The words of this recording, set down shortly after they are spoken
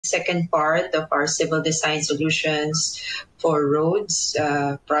second part of our Civil Design Solutions for Roads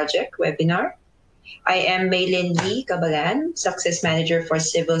project webinar. I am Maylin Lee Cabalan, Success Manager for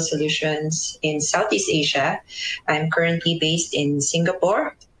Civil Solutions in Southeast Asia. I'm currently based in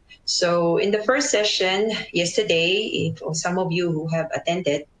Singapore. So in the first session yesterday, for some of you who have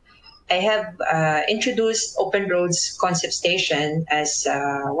attended, I have introduced Open Roads Concept Station as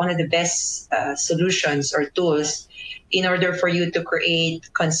one of the best solutions or tools in order for you to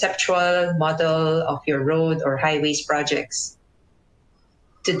create conceptual model of your road or highways projects.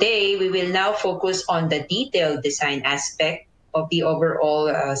 Today, we will now focus on the detailed design aspect of the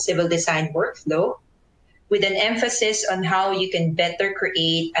overall civil design workflow, with an emphasis on how you can better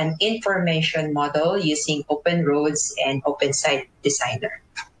create an information model using Open Roads and Open Site Designer.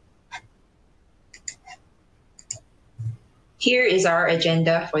 Here is our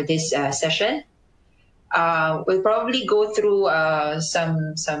agenda for this session. We'll probably go through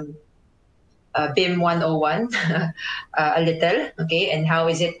some BIM 101 a little, okay, and how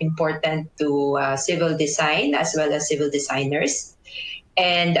is it important to civil design as well as civil designers.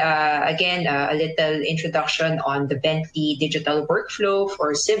 And again, a little introduction on the Bentley digital workflow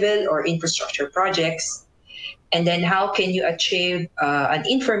for civil or infrastructure projects. And then how can you achieve an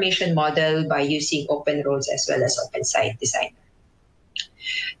information model by using Open Roads as well as Open Site Designer.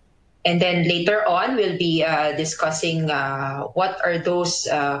 And then later on, we'll be discussing what are those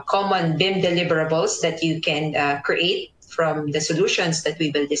common BIM deliverables that you can create from the solutions that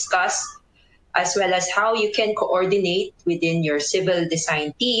we will discuss, as well as how you can coordinate within your civil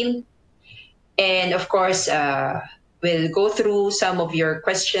design team. And of course, we'll go through some of your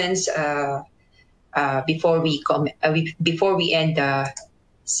questions before we end the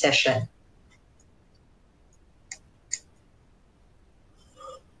session.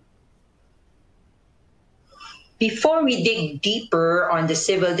 Before we dig deeper on the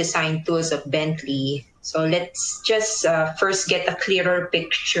civil design tools of Bentley, so let's just first get a clearer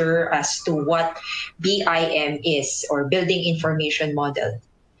picture as to what BIM is, or Building Information Model.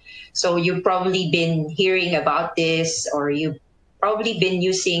 So you've probably been hearing about this, or you've probably been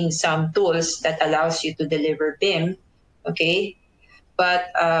using some tools that allows you to deliver BIM, okay? But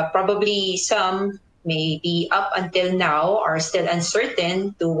probably some, maybe up until now, are still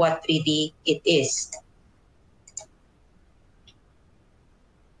uncertain to what really it is.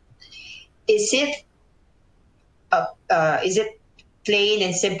 Is it plain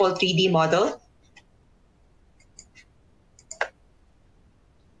and simple 3D model?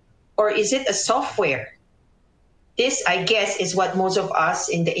 Or is it a software? This, I guess, is what most of us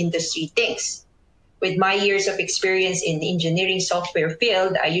in the industry thinks. With my years of experience in the engineering software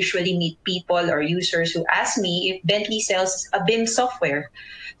field, I usually meet people or users who ask me if Bentley sells a BIM software.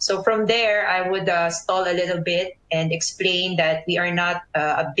 So from there, I would stall a little bit and explain that we are not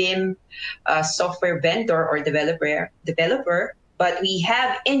a BIM software vendor or developer, but we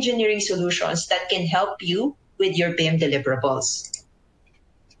have engineering solutions that can help you with your BIM deliverables.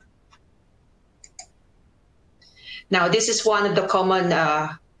 Now, this is one of the common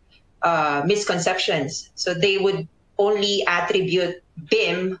misconceptions. So they would only attribute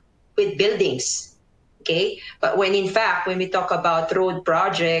BIM with buildings. Okay, but when in fact, when we talk about road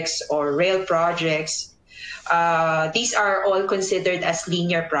projects or rail projects, these are all considered as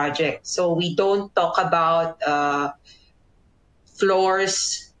linear projects. So we don't talk about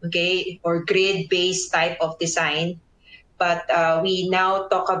floors, okay, or grid-based type of design, but we now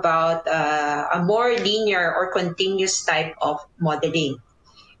talk about a more linear or continuous type of modeling,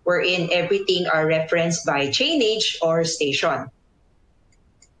 wherein everything are referenced by chainage or station.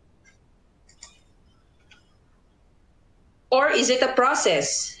 Or is it a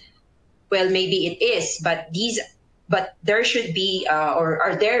process? Well, maybe it is, but there should be, or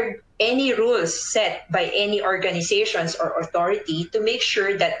are there any rules set by any organizations or authority to make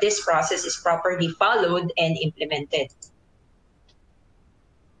sure that this process is properly followed and implemented?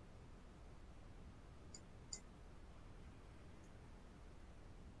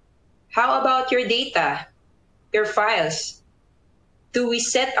 How about your data, your files? Do we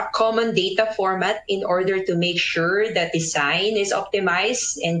set a common data format in order to make sure that design is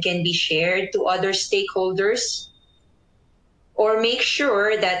optimized and can be shared to other stakeholders? Or make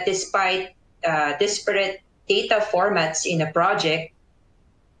sure that despite disparate data formats in a project,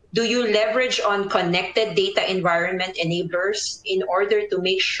 do you leverage on connected data environment enablers in order to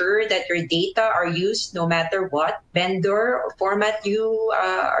make sure that your data are used no matter what vendor or format you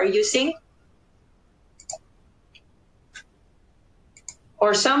are using?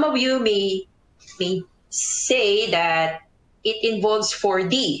 Or some of you may say that it involves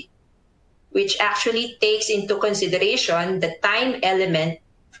 4D, which actually takes into consideration the time element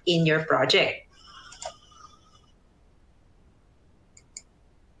in your project.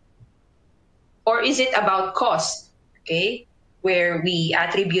 Or is it about cost, okay, where we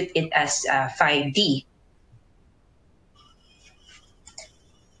attribute it as 5D?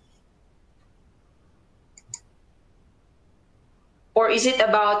 Or is it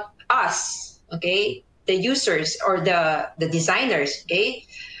about us, okay, the users or the designers, okay,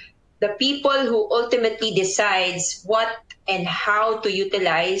 the people who ultimately decides what and how to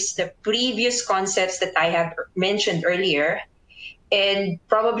utilize the previous concepts that I have mentioned earlier, and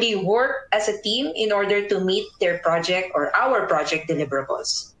probably work as a team in order to meet their project or our project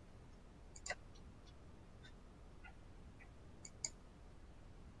deliverables.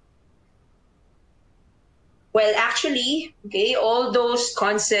 Well, actually, okay, all those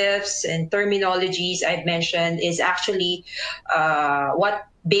concepts and terminologies I've mentioned is actually what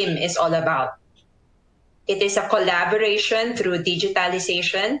BIM is all about. It is a collaboration through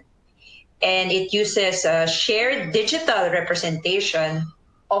digitalization, and it uses a shared digital representation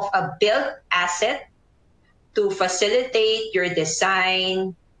of a built asset to facilitate your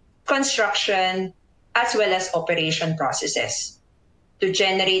design, construction, as well as operation processes to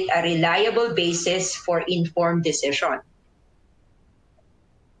generate a reliable basis for informed decision.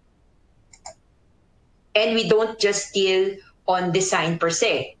 And we don't just deal on design per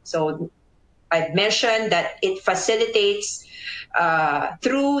se. So I've mentioned that it facilitates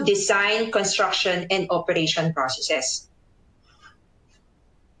through design, construction, and operation processes.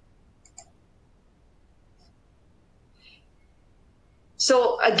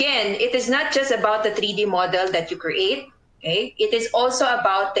 So again, it is not just about the 3D model that you create. Okay? It is also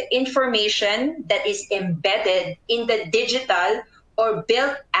about the information that is embedded in the digital or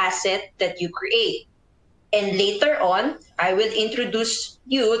built asset that you create. And later on, I will introduce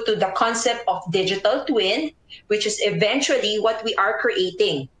you to the concept of digital twin, which is eventually what we are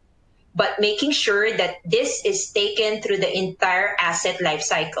creating, but making sure that this is taken through the entire asset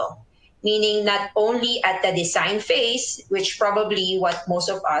lifecycle, meaning not only at the design phase, which probably what most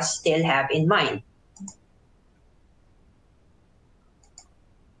of us still have in mind.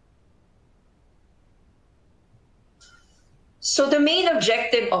 So the main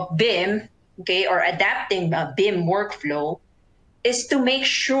objective of BIM, okay, or adapting a BIM workflow is to make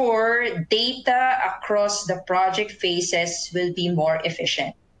sure data across the project phases will be more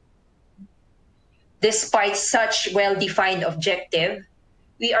efficient. Despite such well-defined objective,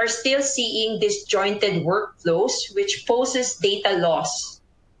 we are still seeing disjointed workflows which poses data loss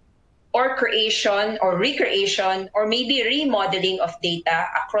or creation or recreation or maybe remodeling of data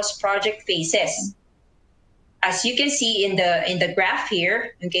across project phases. As you can see in the graph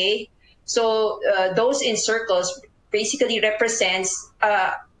here, okay, so those in circles basically represents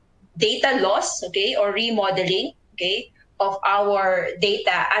data loss, okay, or remodeling, okay, of our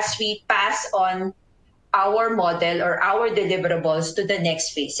data as we pass on our model or our deliverables to the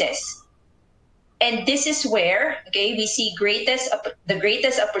next phases. And this is where, okay, we see the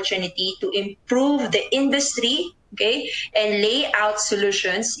greatest opportunity to improve the industry, okay, and lay out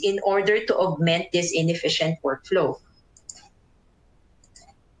solutions in order to augment this inefficient workflow.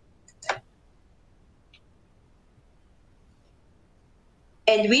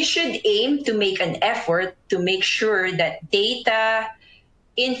 And we should aim to make an effort to make sure that data,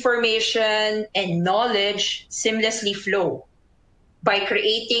 information, and knowledge seamlessly flow by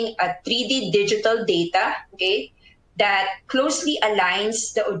creating a 3D digital data, okay, that closely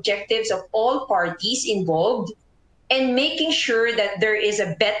aligns the objectives of all parties involved and making sure that there is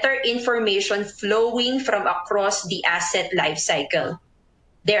a better information flowing from across the asset lifecycle,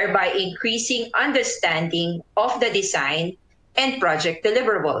 thereby increasing understanding of the design and project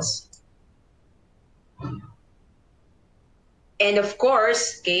deliverables. And of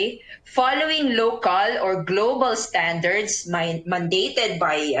course, okay, following local or global standards mandated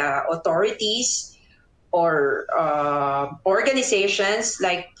by authorities or organizations,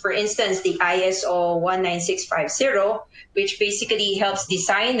 like, for instance, the ISO 19650, which basically helps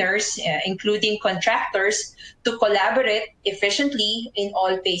designers, including contractors, to collaborate efficiently in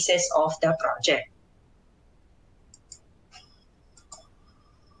all phases of the project.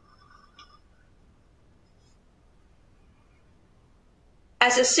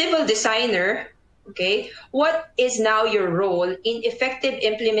 As a civil designer, okay, what is now your role in effective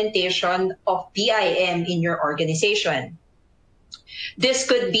implementation of BIM in your organization? This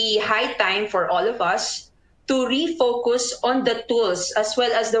could be high time for all of us to refocus on the tools as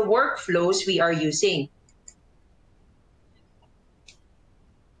well as the workflows we are using.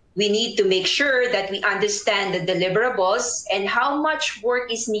 We need to make sure that we understand the deliverables and how much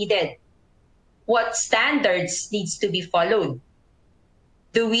work is needed, what standards needs to be followed.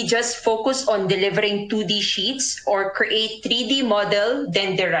 Do we just focus on delivering 2D sheets or create 3D model,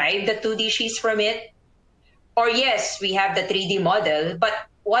 then derive the 2D sheets from it? Or yes, we have the 3D model, but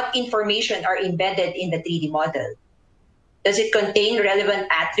what information are embedded in the 3D model? Does it contain relevant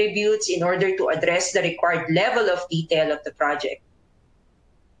attributes in order to address the required level of detail of the project?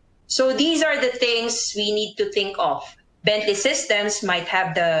 So these are the things we need to think of. Bentley systems might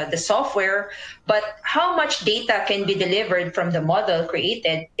have the software, but how much data can be delivered from the model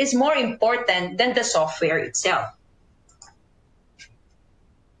created is more important than the software itself.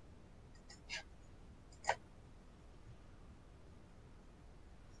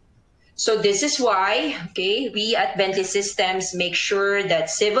 So this is why, okay, we at Bentley Systems make sure that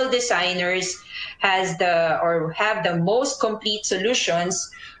civil designers have the most complete solutions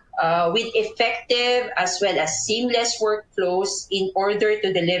with effective as well as seamless workflows in order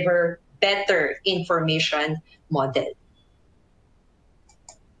to deliver better information model.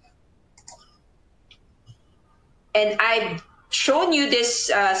 And I've shown you this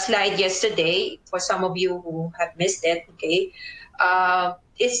slide yesterday for some of you who have missed it, okay?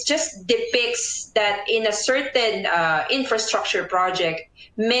 It just depicts that in a certain infrastructure project,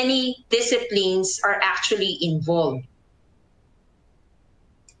 many disciplines are actually involved.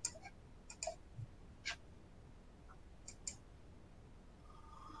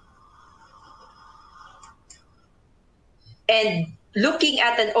 And looking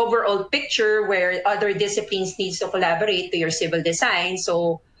at an overall picture where other disciplines needs to collaborate to your civil design.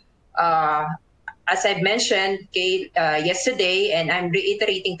 So as I've mentioned, okay, yesterday, and I'm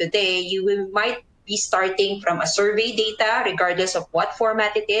reiterating today, might be starting from a survey data, regardless of what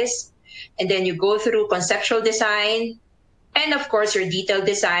format it is. And then you go through conceptual design, and of course, your detailed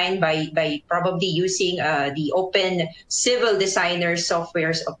design by probably using the open civil designer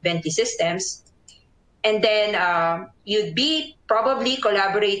softwares of Bentley Systems. And then you'd be probably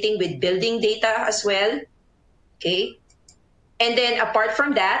collaborating with building data as well, okay? And then apart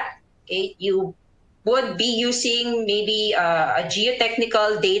from that, okay, you would be using maybe a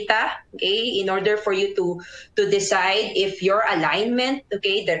geotechnical data, okay, in order for you to decide if your alignment,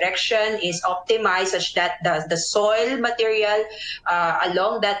 okay, direction is optimized such that the soil material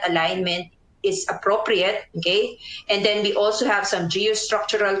along that alignment is appropriate, okay? And then we also have some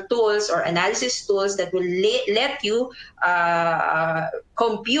geostructural tools or analysis tools that will let you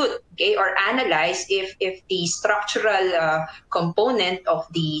compute, okay, or analyze if the structural component of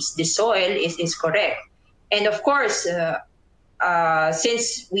the soil is correct. And of course,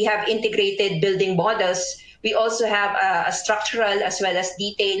 since we have integrated building models, we also have a structural as well as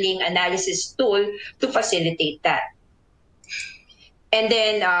detailing analysis tool to facilitate that. And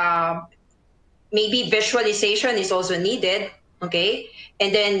then maybe visualization is also needed, okay?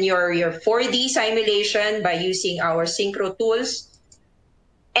 And then your 4D simulation by using our synchro tools.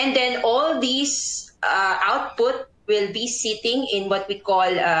 And then all these output will be sitting in what we call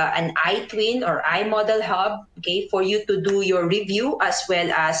an iTwin or iModel Hub, okay, for you to do your review as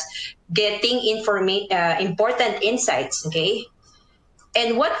well as getting important insights, okay?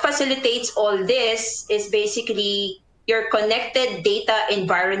 And what facilitates all this is basically your connected data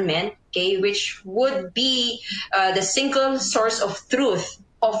environment, okay, which would be the single source of truth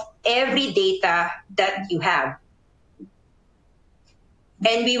of every data that you have.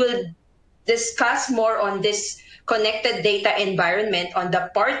 And we will discuss more on this connected data environment on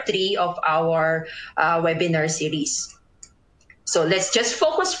the part 3 of our webinar series. So let's just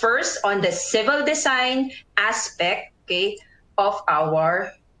focus first on the civil design aspect, okay, of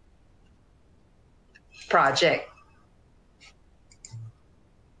our project.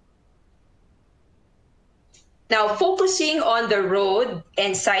 Now, focusing on the road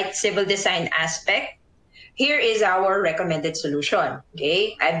and site civil design aspect, here is our recommended solution.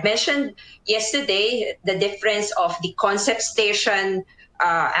 Okay, I've mentioned yesterday the difference of the concept station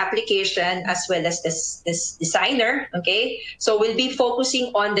application as well as this designer. Okay, so we'll be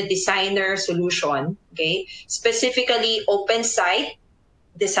focusing on the designer solution. Okay, specifically open site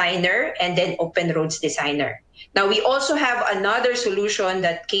designer and then open roads designer. Now, we also have another solution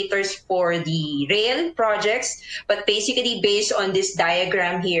that caters for the rail projects, but basically based on this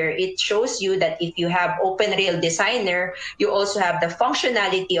diagram here, it shows you that if you have open rail designer, you also have the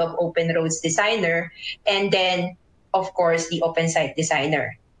functionality of open roads designer, and then, of course, the open site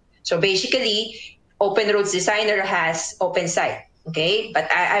designer. So basically, open roads designer has open site, okay? But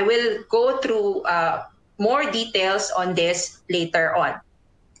I will go through more details on this later on.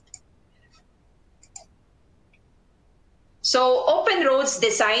 So Open Roads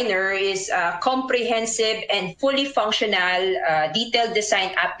Designer is a comprehensive and fully functional detailed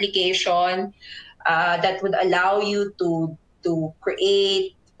design application that would allow you to to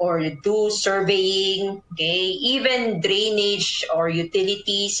create or do surveying, okay, even drainage or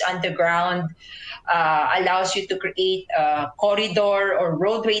utilities underground, allows you to create a corridor or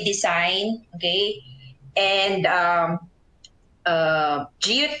roadway design, okay, and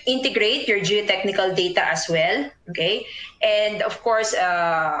integrate your geotechnical data as well, okay, and of course,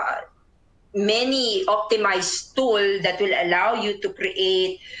 many optimized tool that will allow you to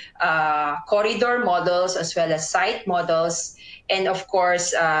create corridor models as well as site models, and of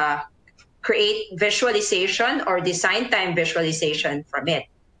course, create visualization or design time visualization from it.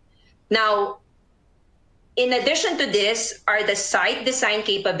 Now, in addition to this are the site design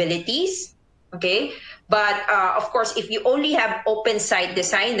capabilities, okay? But of course, if you only have open site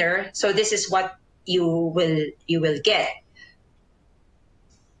designer, so this is what you will get.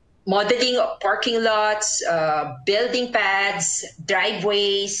 Modeling of parking lots, building pads,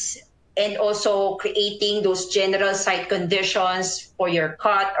 driveways, and also creating those general site conditions for your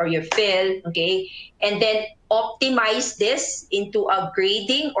cut or your fill, okay? And then optimize this into a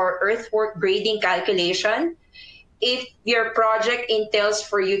grading or earthwork grading calculation. If your project entails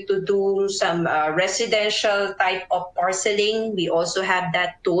for you to do some residential type of parceling, we also have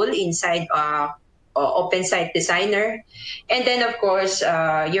that tool inside Open Site Designer. And then, of course,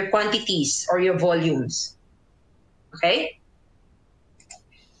 your quantities or your volumes. Okay?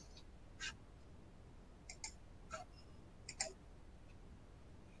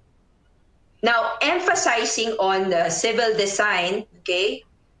 Now, emphasizing on the civil design, okay,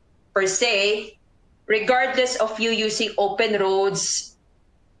 per se, regardless of you using open roads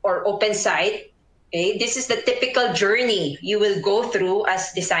or open site, okay, this is the typical journey you will go through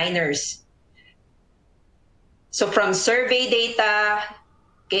as designers. So from survey data,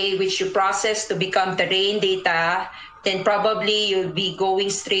 okay, which you process to become terrain data, then probably you'll be going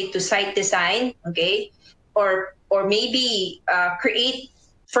straight to site design, okay, or maybe create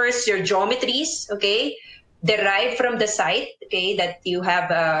first your geometries, okay, derived from the site, okay, that you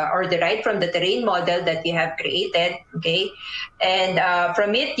have, or derived from the terrain model that you have created, okay, and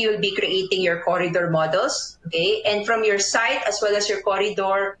from it you'll be creating your corridor models, okay, and from your site as well as your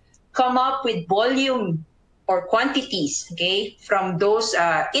corridor, come up with volume or quantities, okay, from those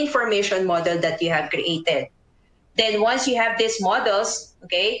information model that you have created. Then once you have these models,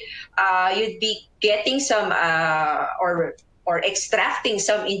 okay, you'd be getting some or extracting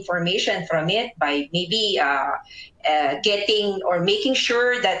some information from it by maybe getting or making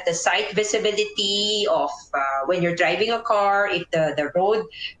sure that the site visibility of when you're driving a car, if the road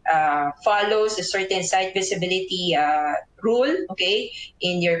follows a certain site visibility rule, okay,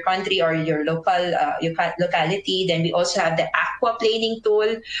 in your country or your locality, then we also have the aquaplaning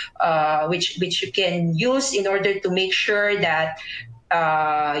tool, which you can use in order to make sure that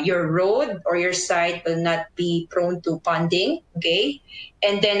your road or your site will not be prone to ponding, okay?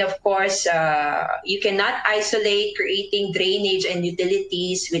 And then, of course, you cannot isolate creating drainage and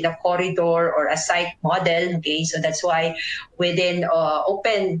utilities with a corridor or a site model, okay? So that's why within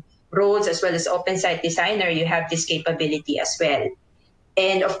open roads as well as open site designer, you have this capability as well.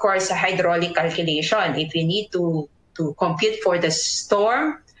 And of course, a hydraulic calculation. If you need to compute for the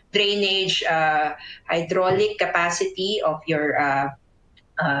storm, drainage, hydraulic capacity of your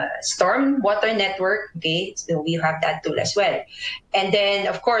storm water network, okay, so we have that tool as well. And then,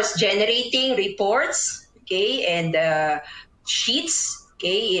 of course, generating reports, okay, and sheets,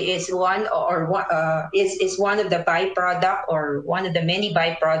 okay, is one is one of the byproduct or one of the many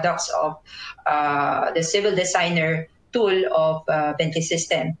byproducts of the civil designer tool of Bentley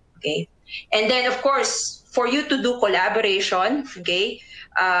system, okay. And then, of course, for you to do collaboration, okay,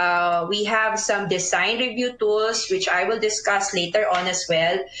 we have some design review tools, which I will discuss later on as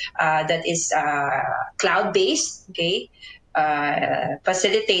well, that is cloud-based, okay,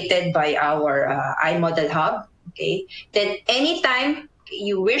 facilitated by our iModel Hub, okay. Then anytime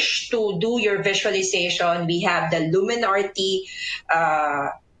you wish to do your visualization, we have the Luminarity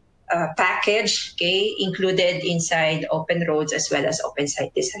package, okay, included inside Open Roads as well as Open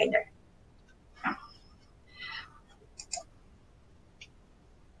Site Designer.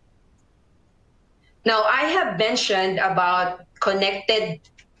 Now, I have mentioned about connected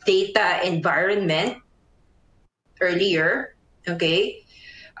data environment earlier, okay?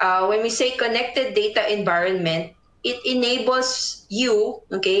 When we say connected data environment, it enables you,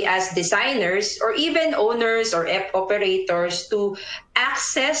 okay, as designers or even owners or app operators to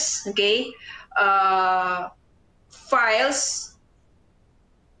access, okay, files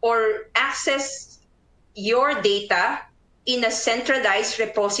or access your data in a centralized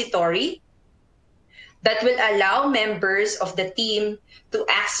repository that will allow members of the team to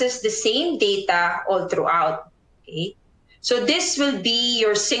access the same data all throughout, okay? So this will be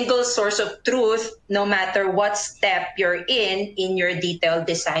your single source of truth no matter what step you're in your detailed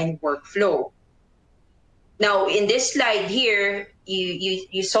design workflow. Now, in this slide here,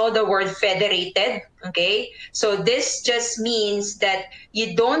 you saw the word federated, okay? So this just means that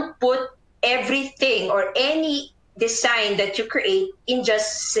you don't put everything or any design that you create in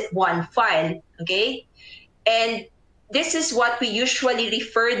just one file, okay? And this is what we usually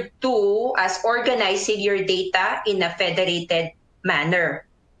refer to as organizing your data in a federated manner.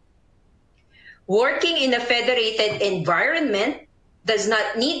 Working in a federated environment does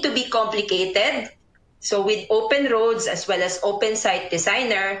not need to be complicated. So with Open Roads as well as Open Site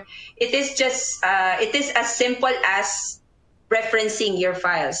Designer, it is as simple as referencing your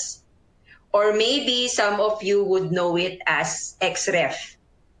files. Or maybe some of you would know it as XREF.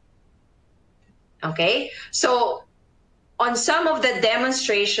 Okay, so on some of the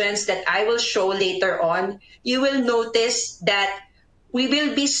demonstrations that I will show later on, you will notice that we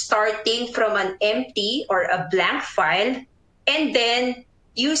will be starting from an empty or a blank file, and then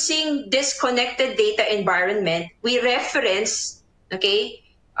using this connected data environment, we reference, okay,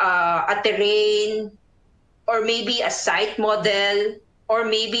 a terrain, or maybe a site model, or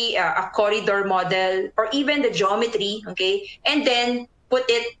maybe a corridor model, or even the geometry, okay, and then put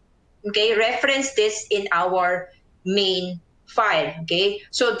it, okay, reference this in our main file, okay?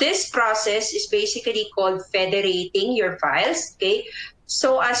 So this process is basically called federating your files, okay?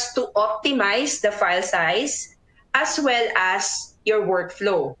 So as to optimize the file size as well as your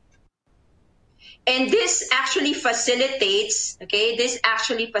workflow. And this actually facilitates, okay, the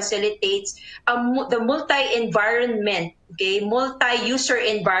multi-environment, okay, multi-user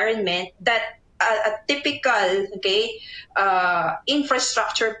environment that a typical, okay,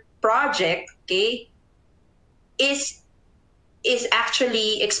 infrastructure project, okay, is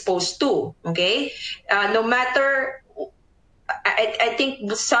actually exposed to, okay? No matter, I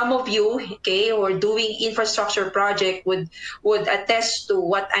think some of you, okay, who are doing infrastructure project would attest to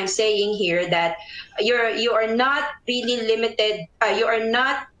what I'm saying here, that you are not really limited, you are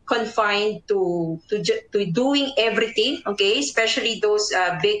not confined to doing everything, okay? Especially those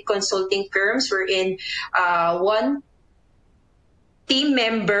big consulting firms wherein one team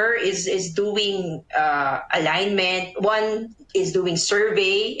member is doing alignment, one is doing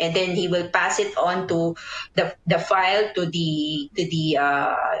survey, and then he will pass it on to the file to the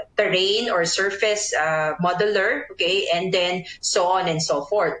terrain or surface modeler, okay, and then so on and so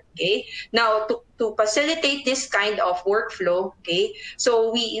forth, okay. Now to facilitate this kind of workflow, okay,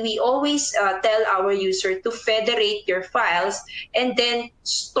 so we always tell our user to federate your files and then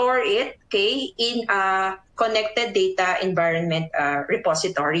store it, okay, in a connected data environment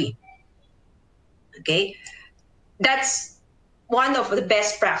repository. Okay, that's one of the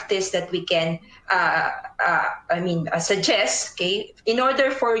best practice that we can suggest, okay, in order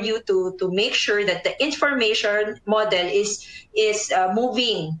for you to make sure that the information model is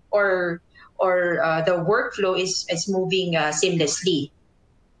moving, or the workflow is moving seamlessly.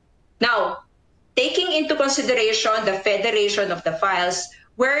 Now, taking into consideration the federation of the files,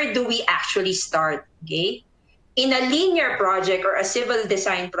 where do we actually start? Okay, in a linear project or a civil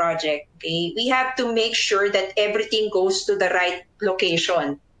design project, okay, we have to make sure that everything goes to the right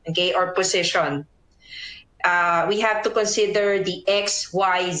location, okay, or position. We have to consider the X,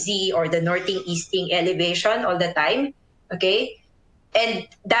 Y, Z, or the northing, easting elevation all the time, okay? And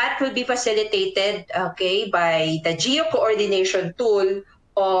that will be facilitated, okay, by the geo-coordination tool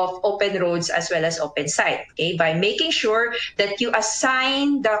of Open Roads as well as Open Site, okay, by making sure that you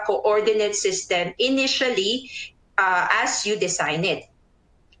assign the coordinate system initially as you design it.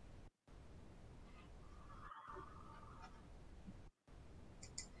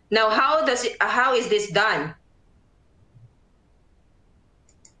 Now, how is this done?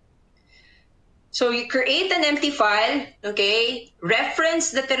 So you create an empty file, okay,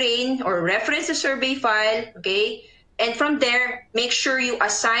 reference the terrain or reference the survey file, okay, and from there, make sure you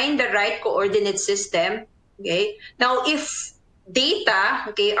assign the right coordinate system, okay. Now, if data,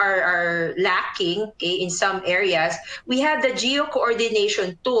 okay, are lacking, okay, in some areas, we have the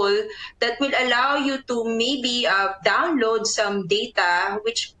geo-coordination tool that will allow you to maybe download some data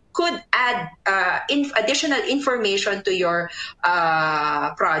which could add additional information to your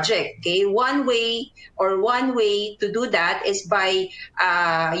project. Okay, one way to do that is by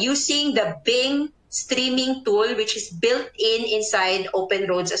using the Bing streaming tool, which is built inside Open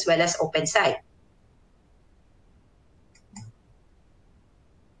Roads as well as Open Site.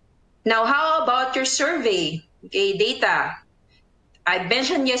 Now, how about your survey, okay, data? I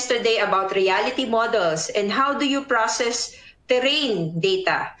mentioned yesterday about reality models, and how do you process terrain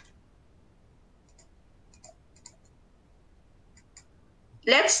data?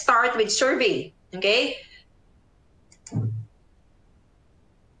 let's start with survey, okay?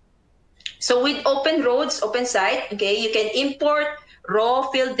 So with open roads, open site, okay, you can import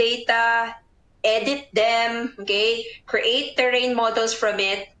raw field data, edit them, okay, create terrain models from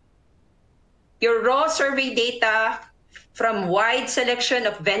it. Your raw survey data from wide selection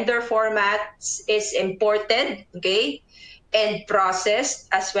of vendor formats is imported, okay, and processed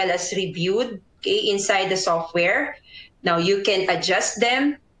as well as reviewed, okay, inside the software. Now you can adjust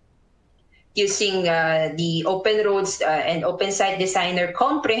them using the Open Roads and Open Site Designer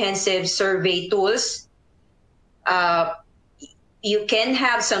comprehensive survey tools. Uh, you can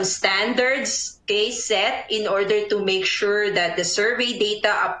have some standards, okay, set in order to make sure that the survey data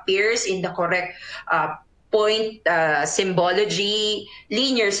appears in the correct point symbology,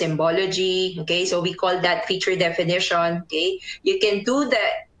 linear symbology, okay, so we call that feature definition, okay. You can do the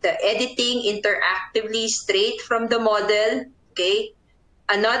editing interactively straight from the model, okay.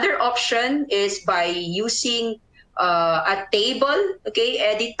 Another option is by using a table, okay,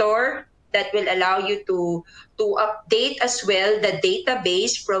 editor that will allow you to update as well the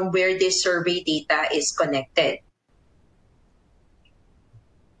database from where this survey data is connected.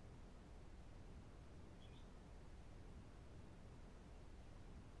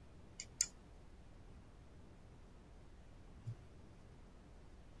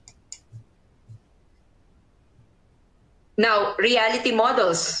 Now, reality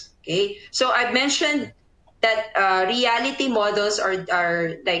models. Okay, so I've mentioned that reality models are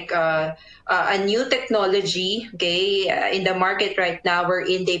like a new technology, okay, in the market right now,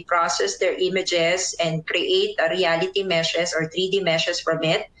 wherein they process their images and create a reality meshes or 3D meshes from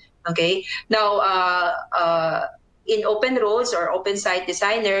it. Okay, now in Open Roads or Open Site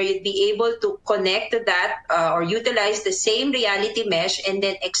Designer, you'd be able to connect to that or utilize the same reality mesh and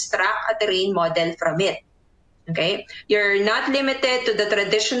then extract a terrain model from it. Okay, you're not limited to the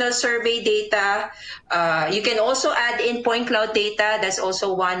traditional survey data. You can also add in point cloud data. That's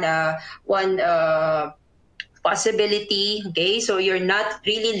also one possibility. Okay, so you're not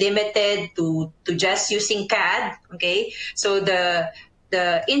really limited to just using CAD. Okay, so the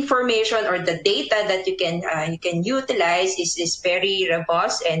information or the data that you can utilize is very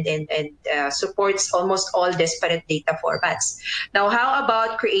robust and supports almost all disparate data formats. Now, how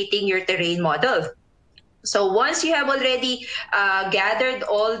about creating your terrain model? So once you have already gathered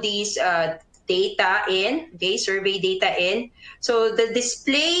all these data in, okay, survey data in, so the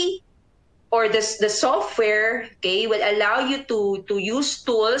display or the software, okay, will allow you to use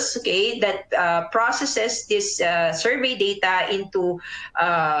tools, okay, that processes this survey data into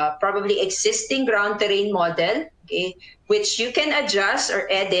probably existing ground terrain model, okay, which you can adjust or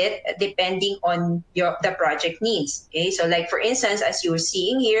edit depending on the project needs. Okay, so like for instance, as you're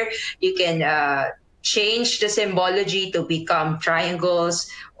seeing here, you can change the symbology to become triangles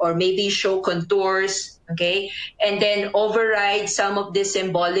or maybe show contours, okay, and then override some of the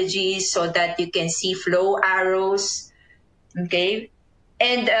symbologies so that you can see flow arrows, okay,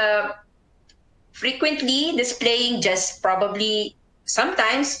 and frequently displaying just probably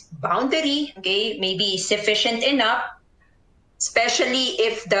sometimes boundary, okay, maybe sufficient enough, especially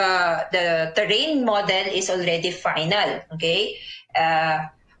if the terrain model is already final, okay.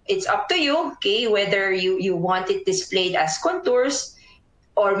 It's up to you, okay, whether you want it displayed as contours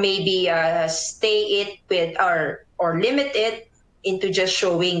or maybe stay it with or limit it into just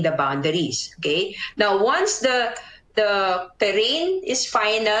showing the boundaries, okay. Now, once the terrain is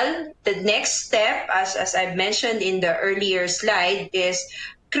final, the next step, as I've mentioned in the earlier slide, is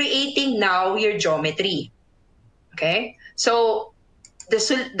creating now your geometry, okay. So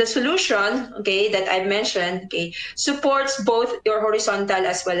the solution, okay, that I mentioned, okay, supports both your horizontal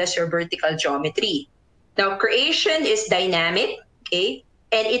as well as your vertical geometry. Now, creation is dynamic, okay,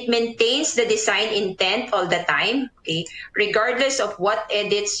 and it maintains the design intent all the time, okay, regardless of what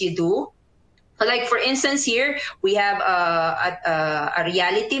edits you do. Like for instance, here we have a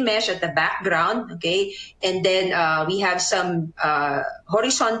reality mesh at the background, okay, and then we have some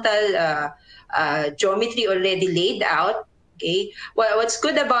horizontal geometry already laid out. Okay. Well, what's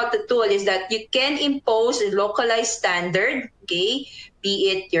good about the tool is that you can impose a localized standard. Okay, be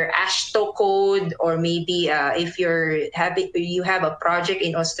it your AASHTO code or maybe if you have a project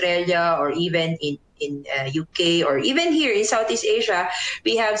in Australia or even in UK or even here in Southeast Asia,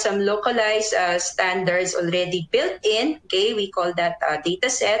 we have some localized standards already built in. Okay, we call that data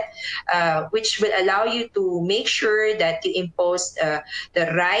set, which will allow you to make sure that you impose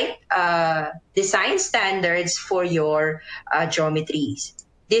the right design standards for your geometries.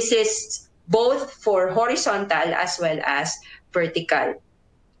 This is both for horizontal as well as vertical.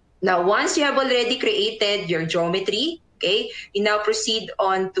 Now, once you have already created your geometry, Okay, you now proceed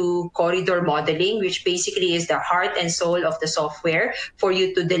on to corridor modeling, which basically is the heart and soul of the software for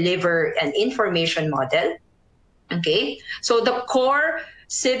you to deliver an information model. Okay, so the core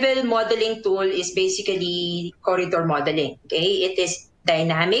civil modeling tool is basically corridor modeling. Okay, it is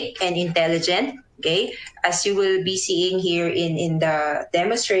dynamic and intelligent. Okay, as you will be seeing here in the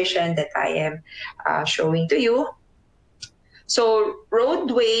demonstration that I am showing to you. So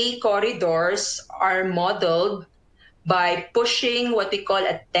roadway corridors are modeled by pushing what we call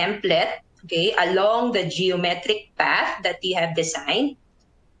a template, okay, along the geometric path that you have designed.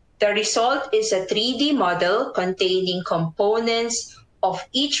 The result is a 3D model containing components of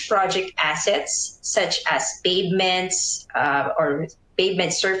each project assets, such as pavements or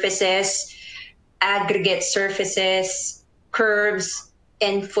pavement surfaces, aggregate surfaces, curves,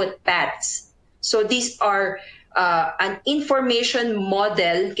 and footpaths. So these are an information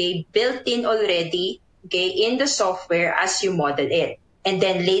model, okay, built in already, okay, in the software as you model it. And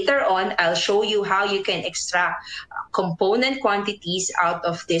then later on, I'll show you how you can extract component quantities out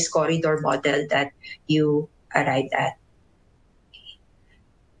of this corridor model that you arrived at.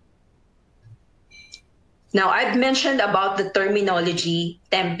 Now, I've mentioned about the terminology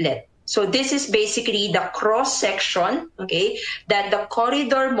template. So this is basically the cross-section, okay, that the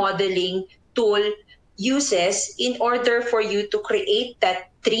corridor modeling tool uses in order for you to create that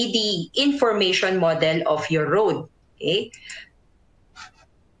 3D information model of your road, okay?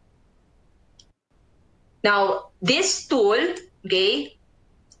 Now, this tool, okay,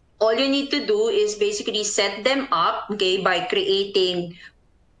 all you need to do is basically set them up, okay, by creating,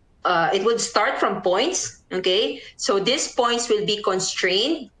 it would start from points, okay? So these points will be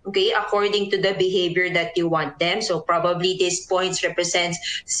constrained, okay, according to the behavior that you want them. So probably these points represents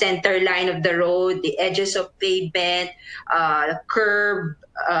center line of the road, the edges of pavement, curb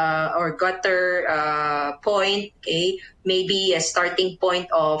or gutter point, okay? Maybe a starting point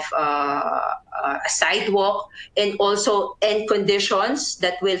of a sidewalk, and also end conditions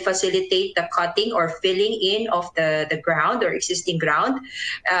that will facilitate the cutting or filling in of the ground or existing ground.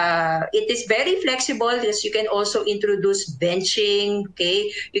 It is very flexible because you can also introduce benching,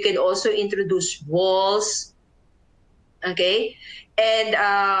 okay? You can also introduce walls, okay? And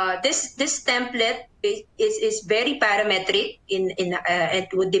this template is very parametric.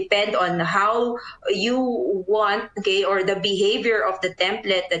 It would depend on how you want, okay, or the behavior of the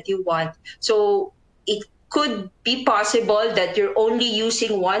template that you want. So it could be possible that you're only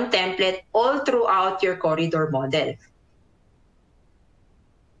using one template all throughout your corridor model.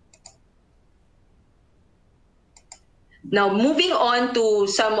 Now, moving on to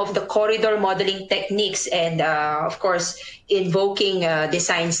some of the corridor modeling techniques and, of course, invoking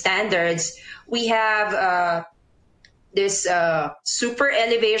design standards, we have this super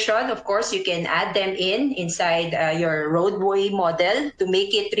elevation. Of course, you can add them inside your roadway model to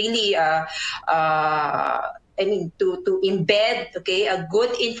make it really to embed, okay, a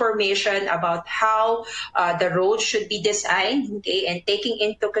good information about how the road should be designed, okay, and taking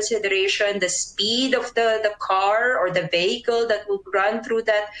into consideration the speed of the car or the vehicle that will run through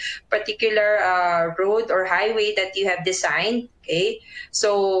that particular road or highway that you have designed, okay.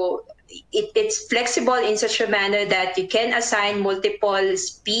 So it's flexible in such a manner that you can assign multiple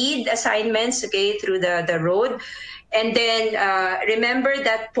speed assignments, okay, through the road. And then remember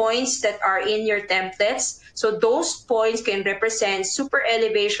that points that are in your templates, so those points can represent super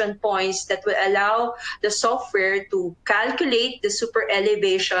elevation points that will allow the software to calculate the super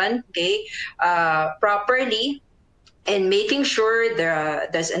elevation, okay, properly, and making sure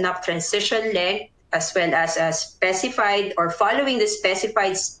there's enough transition length, as well as a specified or following the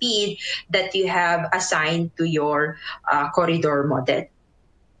specified speed that you have assigned to your corridor model.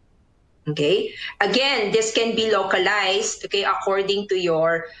 Okay. Again, this can be localized, okay, according to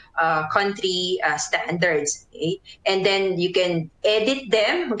your country standards. Okay? And then you can edit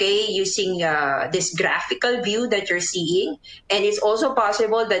them, okay, using this graphical view that you're seeing. And it's also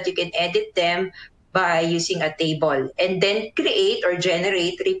possible that you can edit them by using a table and then create or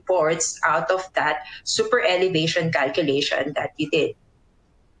generate reports out of that super elevation calculation that you did.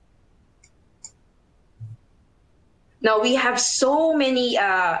 Now we have so many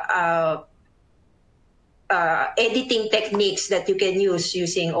editing techniques that you can use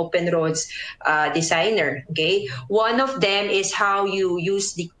using Open Roads Designer. Okay, one of them is how you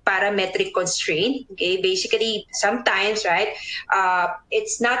use the parametric constraint. Okay, basically sometimes, right,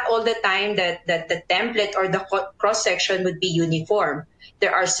 it's not all the time that the template or the cross section would be uniform.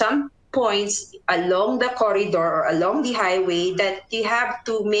 There are some points along the corridor or along the highway that you have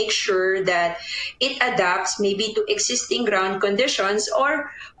to make sure that it adapts maybe to existing ground conditions,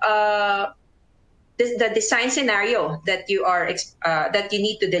 or the design scenario that you are that you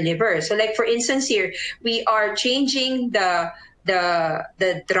need to deliver. So like for instance here, we are changing the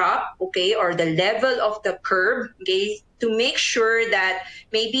drop, okay, or the level of the curb, okay, to make sure that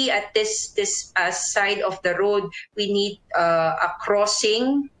maybe at this side of the road we need a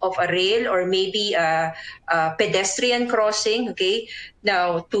crossing of a rail, or maybe a pedestrian crossing, okay.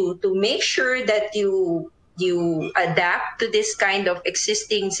 Now to make sure that you adapt to this kind of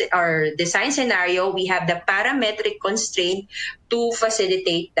existing or design scenario, we have the parametric constraint to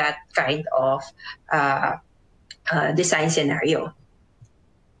facilitate that kind of design scenario.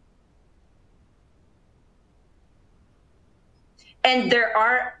 And there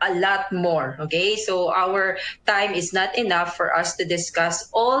are a lot more, okay? So our time is not enough for us to discuss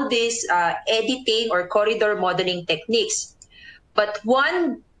all these editing or corridor modeling techniques. But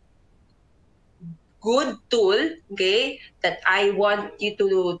one good tool, okay, that I want you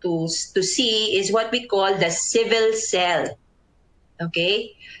to see is what we call the civil cell,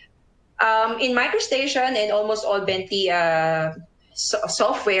 okay? In MicroStation and almost all Bentley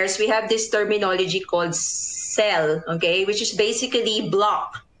softwares, we have this terminology called cell, okay, which is basically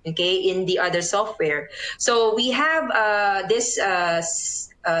block, okay, in the other software. So we have this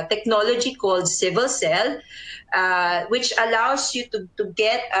technology called civil cell, which allows you to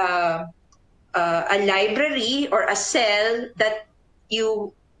get a library or a cell that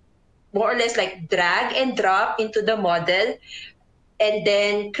you more or less like drag and drop into the model, and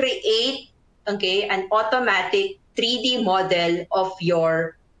then create, okay, an automatic 3D model of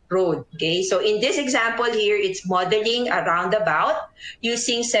your road, okay. So in this example here, it's modeling a roundabout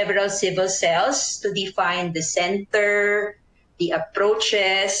using several civil cells to define the center, the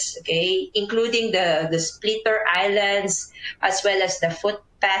approaches, okay, including the splitter islands, as well as the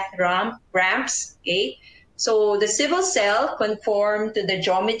footpath ramps, okay. So the civil cell conform to the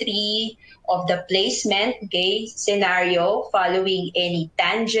geometry of the placement, okay, scenario, following any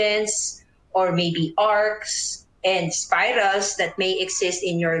tangents or maybe arcs and spirals that may exist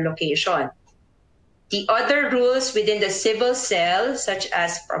in your location. The other rules within the civil cell, such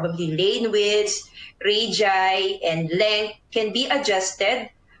as probably lane widths, radii, and length, can be adjusted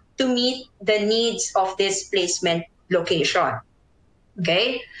to meet the needs of this placement location.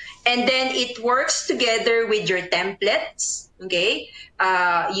 Okay, and then it works together with your templates. Okay,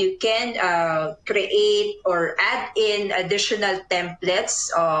 you can create or add in additional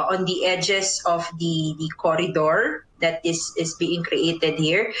templates on the edges of the corridor that is being created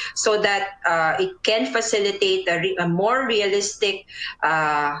here, so that it can facilitate a more realistic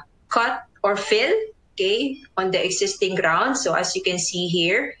cut or fill, okay, on the existing ground. So as you can see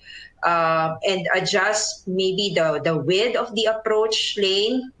here, and adjust maybe the width of the approach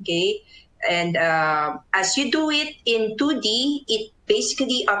lane, okay? And as you do it in 2D, it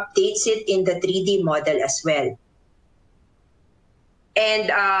basically updates it in the 3D model as well.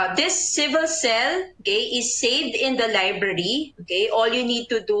 And this civil cell, okay, is saved in the library, okay? All you need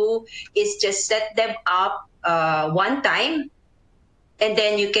to do is just set them up one time, and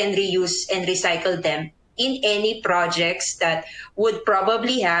then you can reuse and recycle them in any projects that would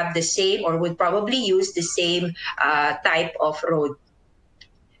probably have the same or would probably use the same type of road.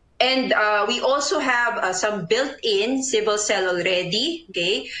 And we also have some built-in civil cell already,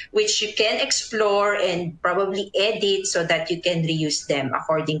 okay, which you can explore and probably edit so that you can reuse them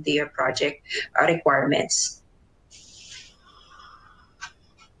according to your project requirements.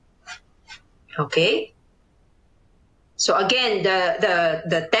 Okay. So again,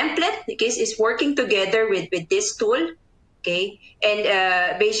 the template, okay, is working together with this tool, okay,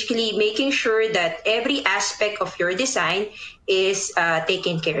 and basically making sure that every aspect of your design is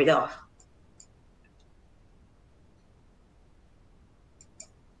taken care of.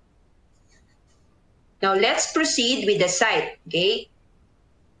 Now let's proceed with the site, okay,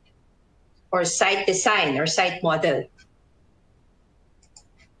 or site design or site model.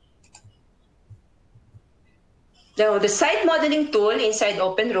 Now, the site modeling tool inside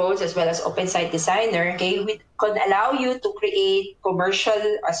Open Roads as well as Open Site Designer, okay, could allow you to create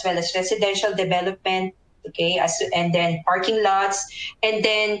commercial as well as residential development, okay, and then parking lots, and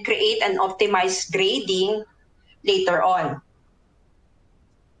then create an optimized grading later on.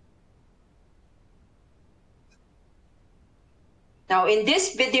 Now, in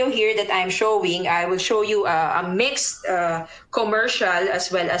this video here that I'm showing, I will show you a mixed commercial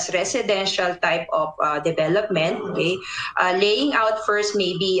as well as residential type of development, okay? Laying out first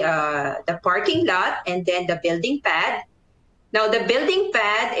maybe the parking lot and then the building pad. Now, the building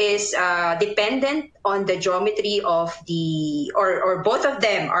pad is dependent on the geometry of or both of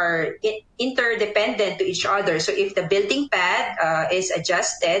them are interdependent to each other. So if the building pad is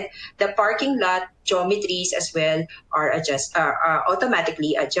adjusted, the parking lot geometries as well are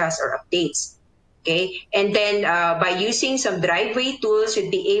automatically adjust or updates. Okay, and then by using some driveway tools, you'd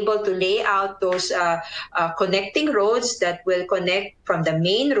be able to lay out those connecting roads that will connect from the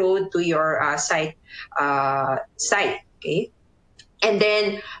main road to your site. Okay. And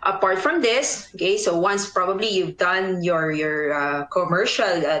then apart from this, okay, so once probably you've done your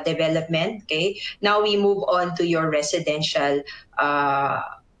commercial development, okay, now we move on to your residential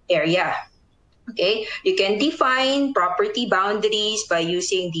area. Okay, you can define property boundaries by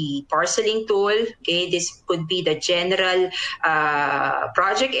using the parceling tool. Okay, this could be the general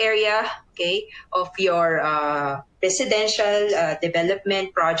project area, okay, of your residential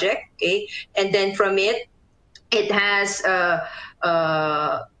development project. Okay, and then from it, it has a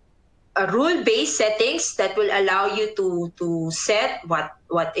rule-based settings that will allow you to set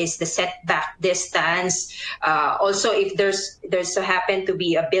what is the setback distance. Also, if there's happen to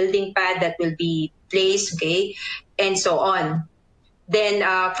be a building pad that will be placed, okay, and so on. Then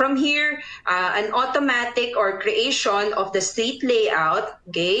from here, an automatic or creation of the street layout,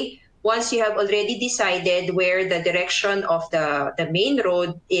 okay. Once you have already decided where the direction of the main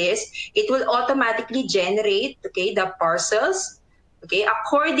road is, it will automatically generate, okay, the parcels, okay,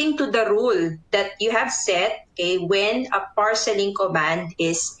 according to the rule that you have set, okay, when a parceling command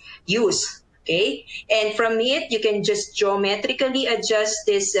is used. Okay, and from it, you can just geometrically adjust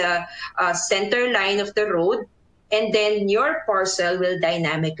this center line of the road, and then your parcel will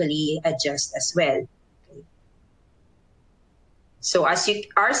dynamically adjust as well. So as you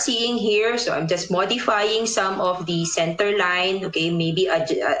are seeing here, so I'm just modifying some of the center line, okay, maybe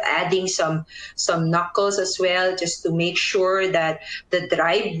adding some knuckles as well, just to make sure that the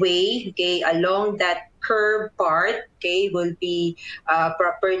driveway, okay, along that curve part, okay, will be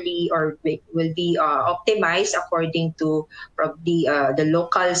properly or will be optimized according to probably the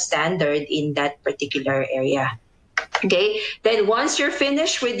local standard in that particular area. Okay, then once you're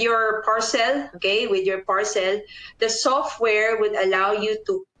finished with your parcel, okay, the software would allow you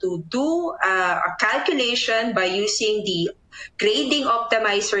to do a calculation by using the grading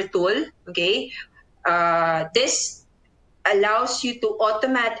optimizer tool. Okay, this allows you to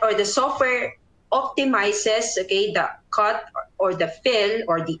the software optimizes, okay, the cut or the fill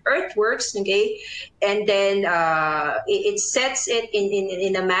or the earthworks, okay, and then it sets it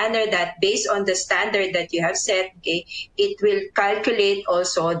in a manner that based on the standard that you have set, okay, it will calculate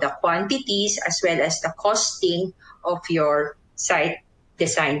also the quantities as well as the costing of your site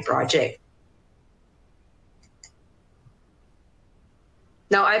design project.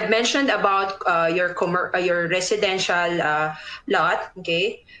 Now, I've mentioned about your residential lot,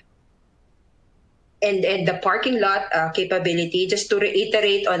 okay, and the parking lot capability, just to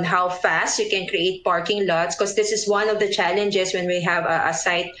reiterate on how fast you can create parking lots, because this is one of the challenges when we have a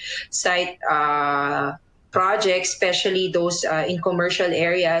site projects, especially those in commercial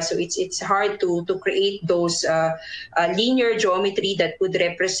areas. So it's hard to create those linear geometry that would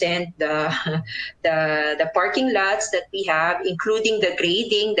represent the parking lots that we have, including the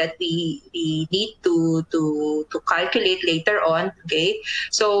grading that we need to calculate later on. Okay,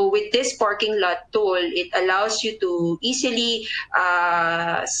 so with this parking lot tool, it allows you to easily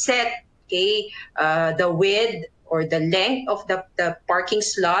set, okay, the width or the length of the parking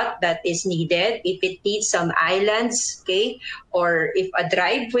slot that is needed, if it needs some islands, okay, or if a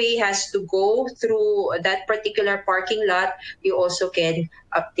driveway has to go through that particular parking lot, you also can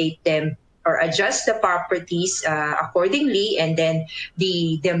update them or adjust the properties accordingly, and then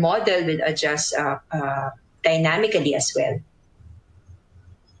the model will adjust dynamically as well.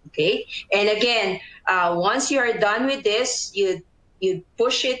 Okay, and again, once you are done with this, you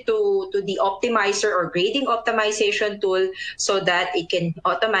push it to the optimizer or grading optimization tool so that it can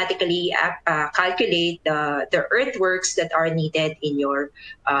automatically calculate the earthworks that are needed in your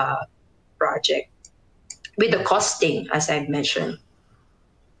project with the costing, as I've mentioned.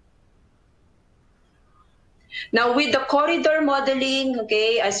 Now, with the corridor modeling,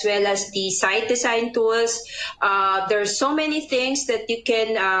 okay, as well as the site design tools, there's so many things that you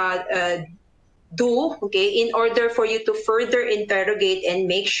can do, okay, in order for you to further interrogate and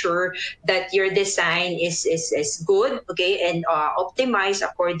make sure that your design is good, okay, and optimized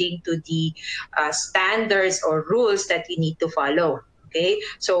according to the standards or rules that you need to follow. Okay,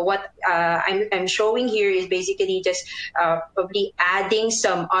 so what I'm showing here is basically just probably adding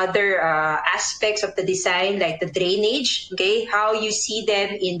some other aspects of the design, like the drainage, okay, how you see them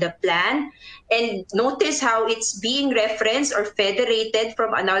in the plan. And notice how it's being referenced or federated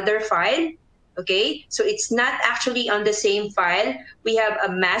from another file. Okay, so it's not actually on the same file. We have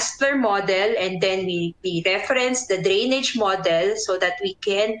a master model, and then we reference the drainage model so that we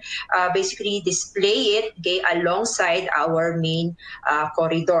can basically display it, okay, alongside our main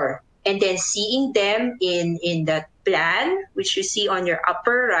corridor. And then seeing them in the plan, which you see on your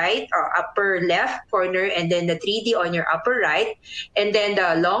upper right or upper left corner, and then the 3D on your upper right, and then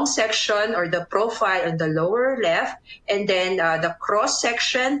the long section or the profile on the lower left, and then the cross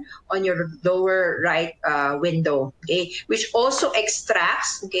section on your lower right window, okay, which also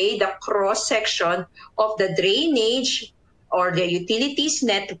extracts, okay, the cross section of the drainage or the utilities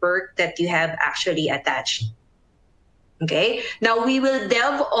network that you have actually attached. Okay, now we will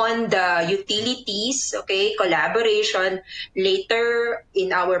delve on the utilities, okay, collaboration later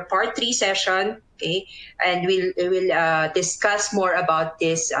in our part 3 session, okay, and we'll discuss more about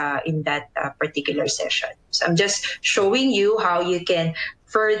this in that particular session. So I'm just showing you how you can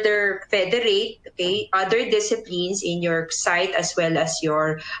further federate, okay, other disciplines in your site as well as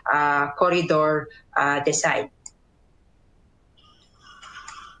your corridor design.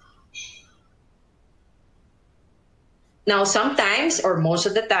 Now, sometimes or most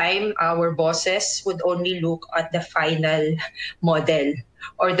of the time, our bosses would only look at the final model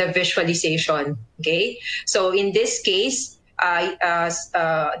or the visualization. Okay, so in this case,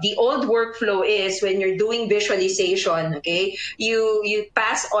 the old workflow is when you're doing visualization. Okay, you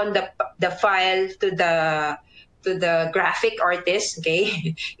pass on the file to the graphic artist.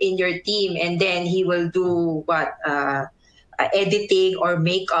 Okay, in your team, and then he will do what. Editing or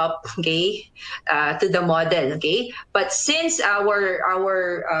makeup, okay, to the model, okay. But since our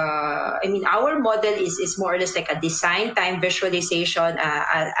model is more or less like a design time visualization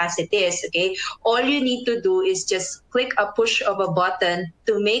as it is, okay. All you need to do is just click a push of a button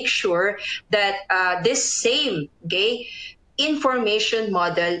to make sure that this same, okay, information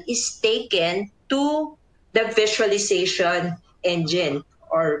model is taken to the visualization engine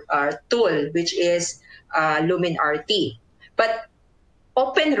or tool, which is LumenRT. But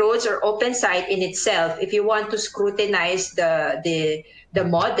open roads or open site in itself, if you want to scrutinize the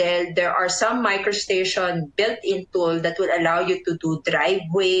model, there are some microstation built-in tool that will allow you to do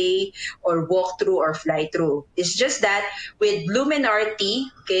driveway or walk-through or fly-through. It's just that with LumenRT,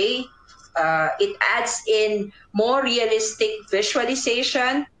 okay, it adds in more realistic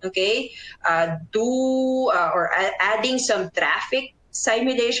visualization, okay, adding some traffic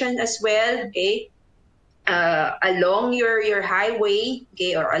simulation as well, okay, along your highway,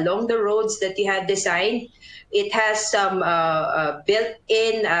 okay, or along the roads that you have designed. It has some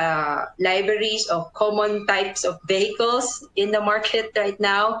built-in libraries of common types of vehicles in the market right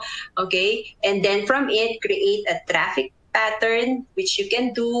now, okay, and then from it create a traffic pattern which you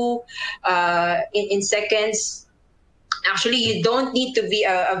can do in seconds. Actually, you don't need to be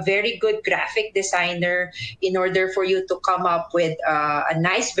a very good graphic designer in order for you to come up with a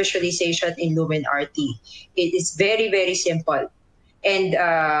nice visualization in LumenRT. It is very, very simple.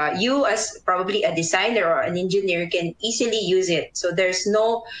 And you, as probably a designer or an engineer, can easily use it. So there's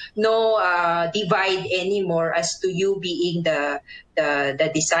no divide anymore as to you being the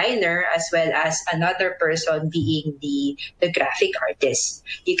designer as well as another person being the graphic artist.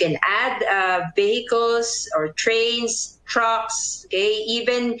 You can add vehicles or trains, trucks, okay,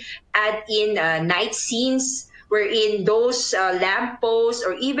 even add in night scenes wherein those lampposts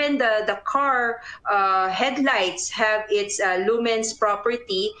or even the car headlights have its lumens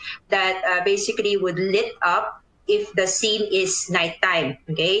property that basically would lit up if the scene is nighttime,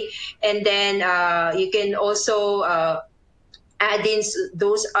 okay? And then you can also add in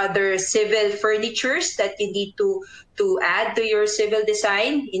those other civil furnitures that you need to add to your civil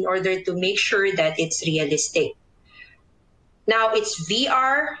design in order to make sure that it's realistic. Now it's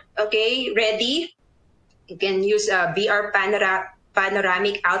VR, okay, ready. You can use a VR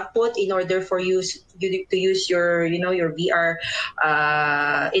panoramic output in order for you to use your your VR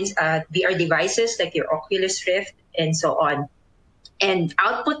VR devices like your Oculus Rift and so on, and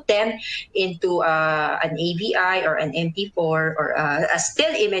output them into an AVI or an MP4 or a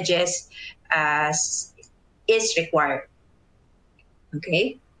still images as is required.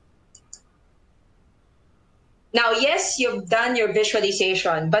 Okay. Now, yes, you've done your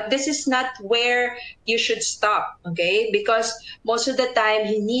visualization, but this is not where you should stop, okay? Because most of the time,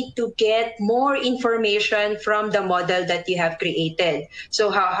 you need to get more information from the model that you have created. So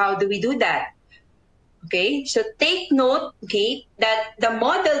how do we do that? Okay, so take note, okay, that the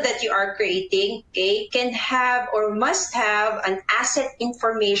model that you are creating, okay, can have or must have an asset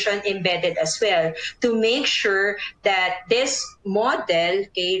information embedded as well to make sure that this model,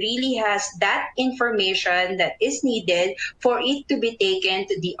 okay, really has that information that is needed for it to be taken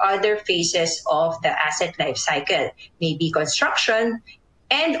to the other phases of the asset life cycle, maybe construction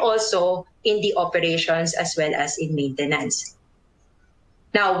and also in the operations as well as in maintenance.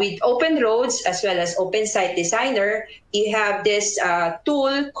 Now, with Open Roads as well as Open Site Designer, you have this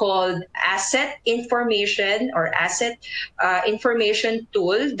tool called Asset Information or Asset Information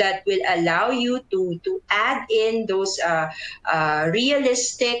Tool that will allow you to add in those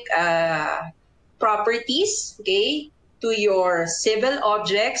realistic properties, okay, to your civil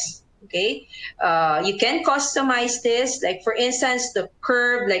objects. Okay, you can customize this. Like for instance, the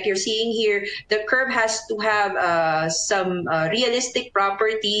curb, like you're seeing here, the curb has to have some realistic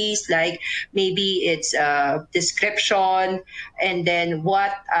properties, like maybe its description, and then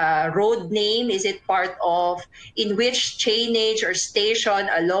what road name is it part of, in which chainage or station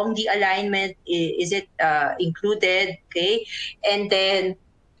along the alignment is it included, okay, and then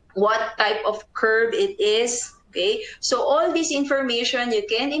what type of curve it is. Okay, so all this information you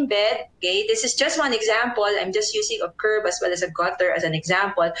can embed. Okay, this is just one example. I'm just using a curve as well as a gutter as an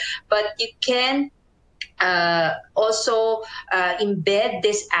example, but you can also embed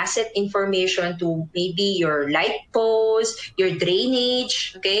this asset information to maybe your light post, your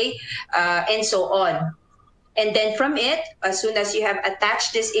drainage, okay, and so on. And then from it, as soon as you have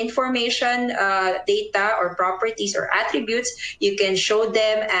attached this information, data or properties or attributes, you can show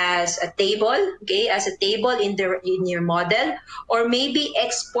them as a table, okay, as a table in your model, or maybe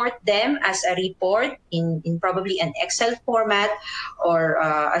export them as a report in probably an Excel format or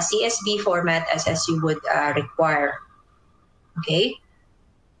a CSV format as you would require. Okay.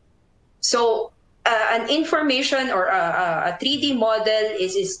 So an information or a 3D model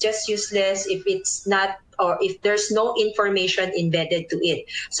is just useless if it's not, or if there's no information embedded to it.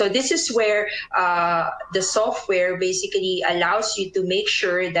 So this is where the software basically allows you to make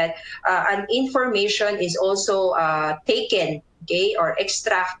sure that an information is also taken, okay, or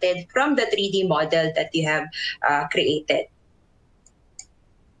extracted from the 3D model that you have created.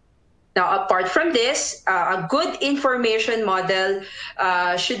 Now, apart from this, a good information model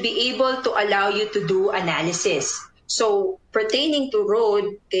should be able to allow you to do analysis. So pertaining to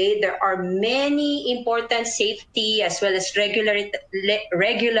road, okay, there are many important safety as well as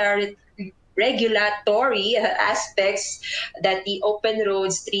regulatory aspects that the Open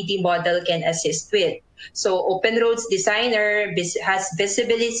Roads 3D model can assist with. So Open Roads Designer has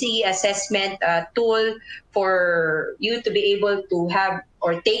visibility assessment tool for you to be able to have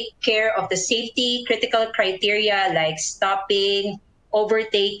or take care of the safety critical criteria like stopping,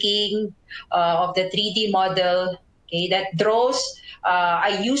 overtaking of the 3D model, okay, that draws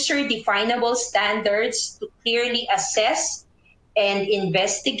a user-definable standards to clearly assess and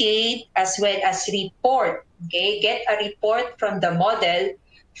investigate as well as report. Okay, get a report from the model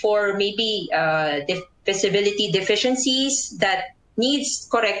for maybe visibility deficiencies that needs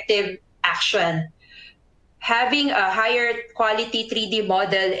corrective action. Having a higher quality 3D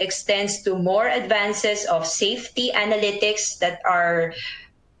model extends to more advances of safety analytics that are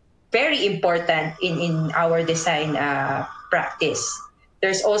very important in our design practice.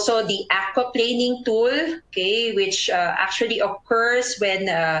 There's also the aquaplaning tool, okay, which actually occurs when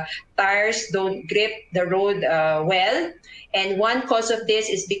tires don't grip the road well. And one cause of this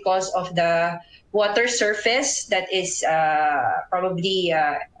is because of the water surface that is probably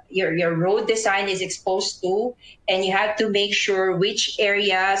your road design is exposed to, and you have to make sure which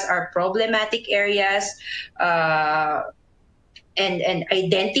areas are problematic areas, and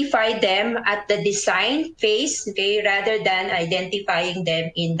identify them at the design phase, okay, rather than identifying them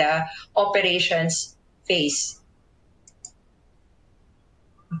in the operations phase.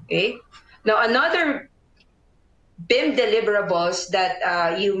 Okay. Now, another BIM deliverables that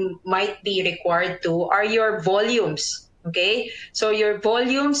you might be required to are your volumes. Okay. So your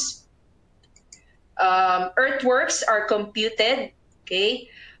volumes, earthworks are computed. Okay.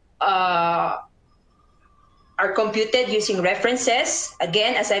 Are computed using references.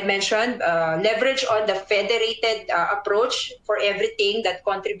 Again, as I mentioned, leverage on the federated approach for everything that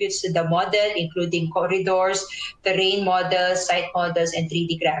contributes to the model, including corridors, terrain models, site models, and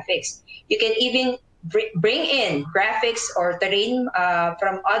 3D graphics. You can even bring in graphics or terrain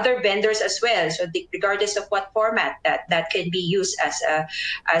from other vendors as well. So regardless of what format, that can be used as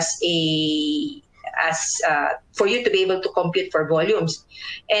for you to be able to compute for volumes.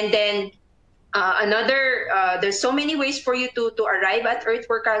 And then There's so many ways for you to arrive at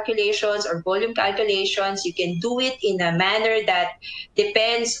earthwork calculations or volume calculations. You can do it in a manner that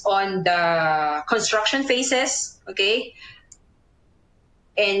depends on the construction phases, okay?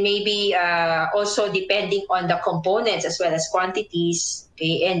 And maybe also depending on the components as well as quantities,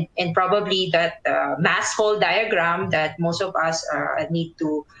 okay? And probably that mass hole diagram that most of us need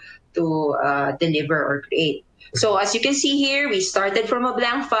to deliver or create. So as you can see here, we started from a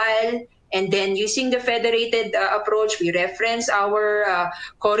blank file, and then using the federated approach, we reference our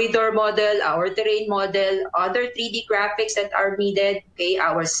corridor model, our terrain model, other 3D graphics that are needed, okay,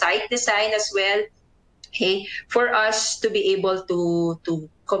 our site design as well, okay, for us to be able to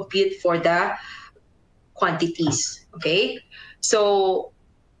compute for the quantities, okay? So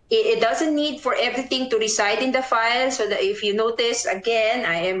it doesn't need for everything to reside in the file. So that if you notice, again,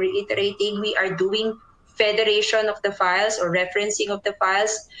 I am reiterating, we are doing federation of the files or referencing of the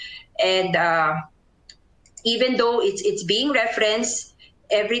files. And even though it's being referenced,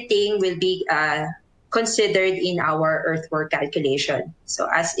 everything will be considered in our earthwork calculation. So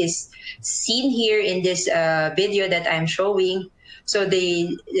as is seen here in this video that I'm showing, so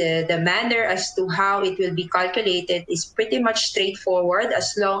the manner as to how it will be calculated is pretty much straightforward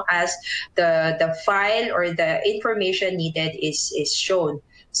as long as the file or the information needed is shown.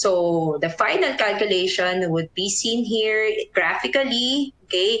 So the final calculation would be seen here graphically,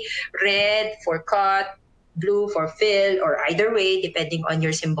 okay? Red for cut, blue for fill, or either way, depending on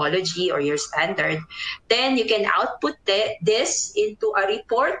your symbology or your standard. Then you can output this into a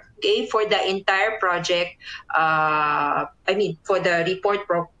report, okay, for the entire project. For the report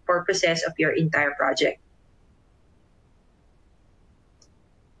purposes of your entire project.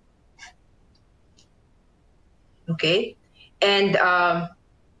 Okay, and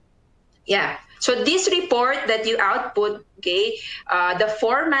yeah. So this report that you output, okay, the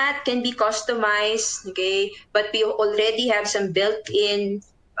format can be customized, okay, but we already have some built-in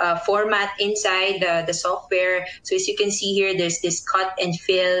format inside the software. So as you can see here, there's this cut and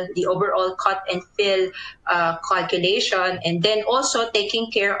fill, the overall cut and fill calculation, and then also taking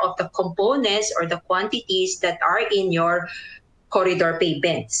care of the components or the quantities that are in your corridor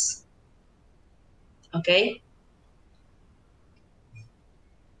pavements. Okay.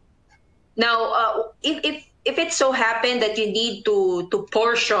 Now, if it so happened that you need to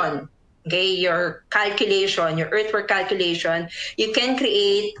portion, okay, your calculation, your earthwork calculation, you can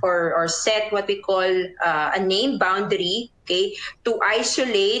create or set what we call a name boundary, okay, to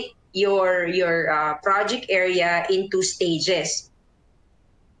isolate your project area into stages.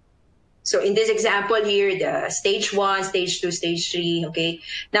 So in this example here, the stage 1, stage 2, stage 3, okay.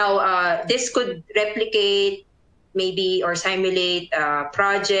 Now, this could replicate maybe or simulate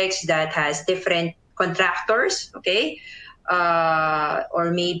projects that has different contractors, okay,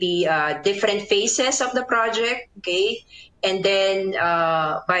 or maybe different phases of the project, okay. And then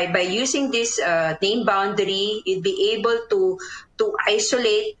by using this name boundary, you'd be able to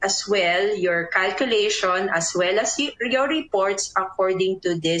isolate as well your calculation as well as your reports according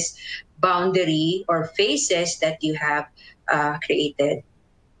to this boundary or phases that you have created,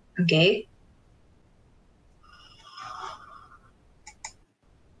 okay.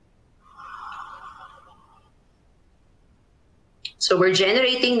 So we're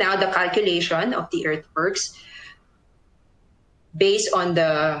generating now the calculation of the earthworks based on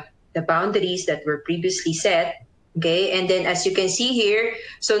the boundaries that were previously set. Okay, and then as you can see here,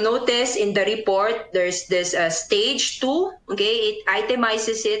 so notice in the report, there's this stage 2. Okay, it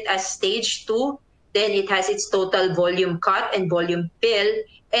itemizes it as stage 2. Then it has its total volume cut and volume fill.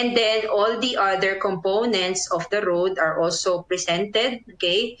 And then all the other components of the road are also presented.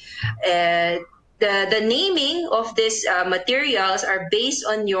 Okay, the naming of these materials are based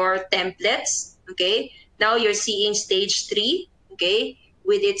on your templates. Okay, now you're seeing stage 3. Okay,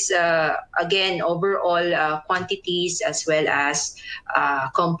 with its again overall quantities as well as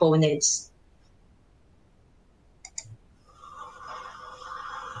components.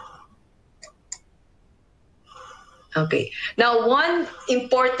 Okay. Now, one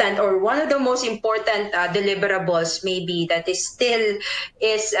important or one of the most important deliverables maybe that is still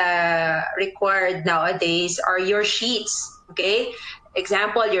is required nowadays are your sheets. Okay.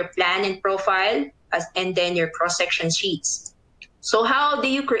 Example, your plan and profile, and then your cross-section sheets. So how do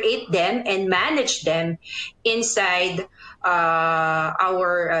you create them and manage them inside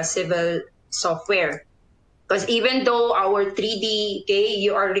our civil software? Because even though our 3D, okay,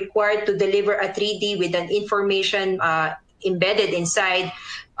 you are required to deliver a 3D with an information embedded inside,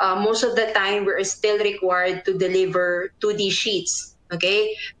 most of the time we're still required to deliver 2D sheets,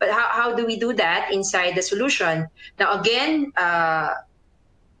 okay? But how do we do that inside the solution? Now, again,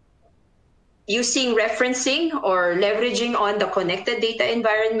 using referencing or leveraging on the connected data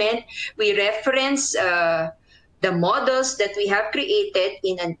environment, we reference the models that we have created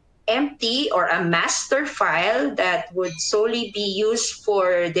in an empty or a master file that would solely be used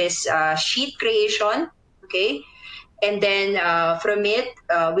for this sheet creation. Okay. And then from it,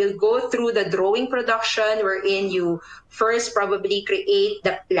 we'll go through the drawing production wherein you first probably create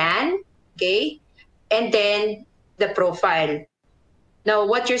the plan, okay, and then the profile. Now,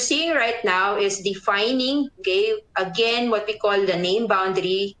 what you're seeing right now is defining, okay, again, what we call the name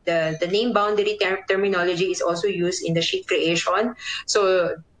boundary. The name boundary terminology is also used in the sheet creation.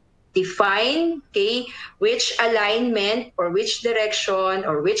 So define, okay, which alignment or which direction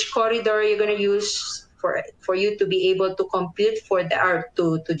or which corridor you're going to use for you to be able to compute for the or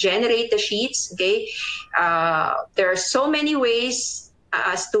to generate the sheets. Okay, there are so many ways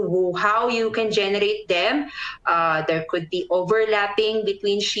as to how you can generate them. There could be overlapping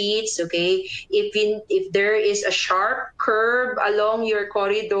between sheets. Okay, if there is a sharp curve along your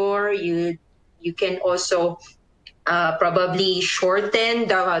corridor, you can also probably shorten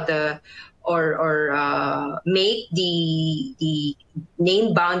the or make the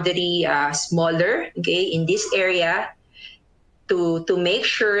name boundary smaller, okay, in this area to make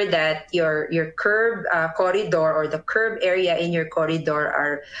sure that your curb corridor or the curb area in your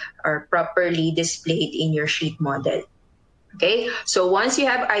corridor are properly displayed in your sheet model. Okay, so once you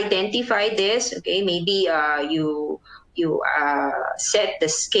have identified this, okay, maybe you set the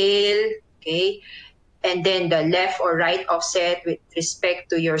scale, okay, and then the left or right offset with respect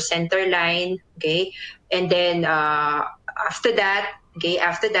to your center line, okay, and then after that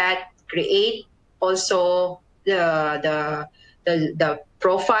create also the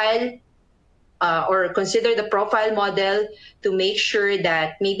profile, or consider the profile model to make sure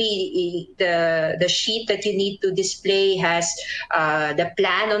that maybe the sheet that you need to display has the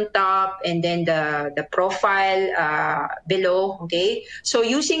plan on top and then the profile below. Okay, so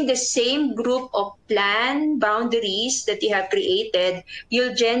using the same group of plan boundaries that you have created,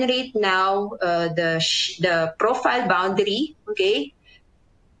 you'll generate now the profile boundary. Okay,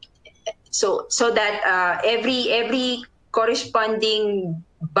 so that every corresponding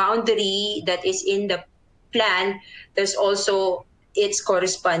boundary that is in the plan, there's also its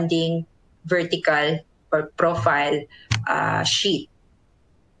corresponding vertical or profile sheet.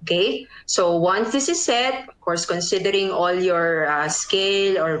 Okay, so once this is set, of course, considering all your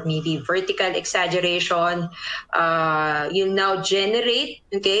scale or maybe vertical exaggeration, you'll now generate,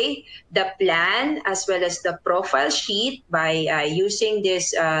 okay, the plan as well as the profile sheet by using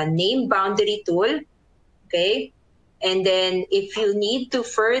this name boundary tool. Okay, and then if you need to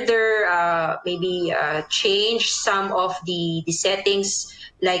further maybe change some of the settings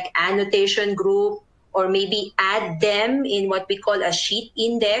like annotation group, or maybe add them in what we call a sheet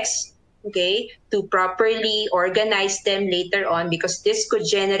index, okay, to properly organize them later on, because this could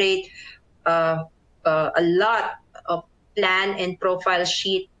generate a lot of plan and profile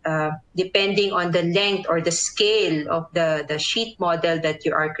sheet depending on the length or the scale of the sheet model that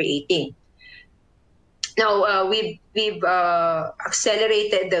you are creating. Now, we've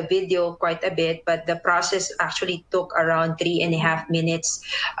accelerated the video quite a bit, but the process actually took around 3.5 minutes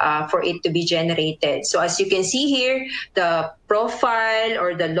for it to be generated. So as you can see here, the profile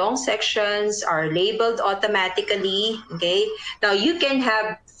or the long sections are labeled automatically. Okay. Now you can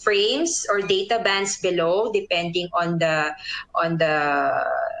have frames or data bands below depending on the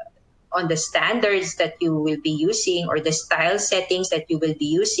standards that you will be using or the style settings that you will be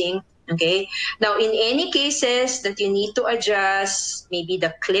using. Okay. Now, in any cases that you need to adjust, maybe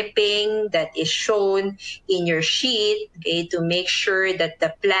the clipping that is shown in your sheet, okay, to make sure that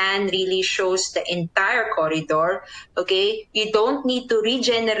the plan really shows the entire corridor, okay, you don't need to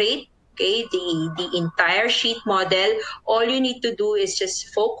regenerate, okay, the entire sheet model. All you need to do is just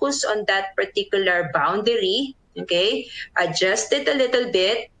focus on that particular boundary, okay, adjust it a little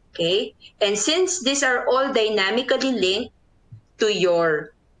bit, okay, and since these are all dynamically linked to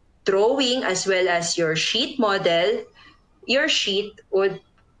your drawing as well as your sheet model, your sheet would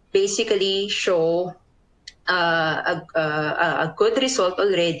basically show a good result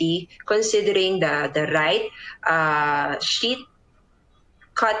already, considering the right sheet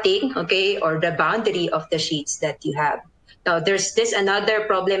cutting, okay, or the boundary of the sheets that you have. Now, there's this another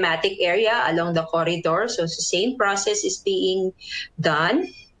problematic area along the corridor. So the same process is being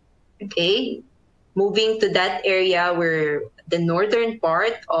done, okay, moving to that area where the northern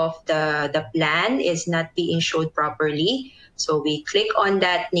part of the plan is not being showed properly. So we click on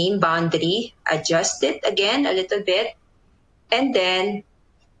that name boundary, adjust it again a little bit, and then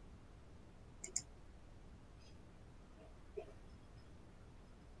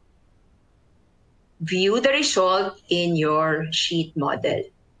view the result in your sheet model.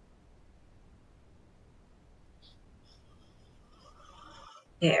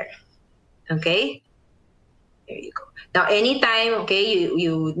 There. Okay. There you go. Now, anytime, okay,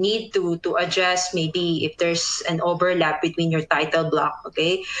 you need to adjust maybe if there's an overlap between your title block,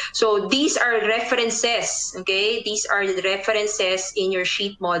 okay? So these are references, okay? These are the references in your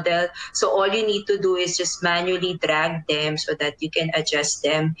sheet model. So all you need to do is just manually drag them so that you can adjust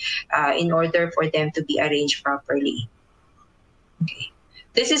them in order for them to be arranged properly. Okay.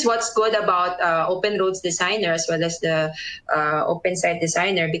 This is what's good about Open Roads Designer as well as the Open Site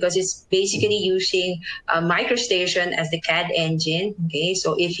Designer, because it's basically using MicroStation as the CAD engine. Okay,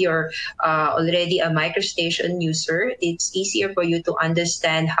 so if you're already a MicroStation user, it's easier for you to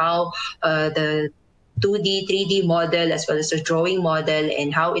understand how the 2D, 3D model as well as the drawing model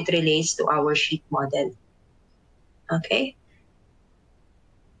and how it relates to our sheet model. Okay,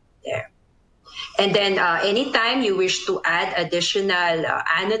 there. And then anytime you wish to add additional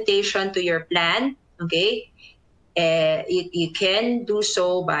annotation to your plan, okay, you can do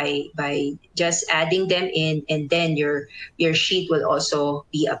so by just adding them in, and then your sheet will also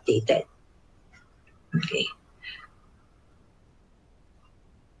be updated. Okay.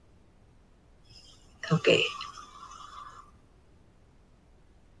 Okay.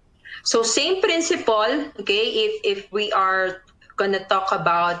 So same principle, okay, if we are gonna talk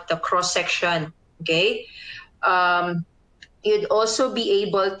about the cross section, okay, you'd also be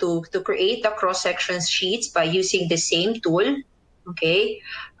able to create the cross section sheets by using the same tool, okay.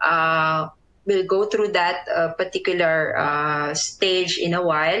 We'll go through that particular stage in a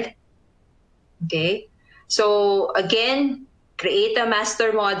while, okay. So again, create a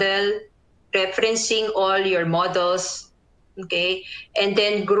master model, referencing all your models, okay, and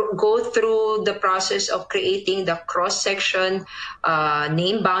then go through the process of creating the cross-section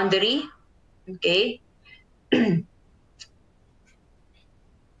name boundary, okay.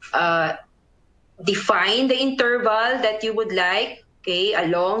 Define the interval that you would like, okay,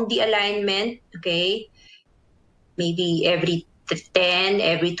 along the alignment, okay, maybe every 10,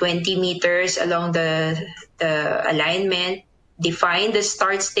 every 20 meters along the alignment. Define the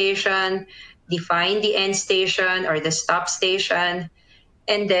start station, define the end station or the stop station,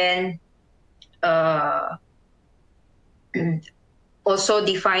 and then also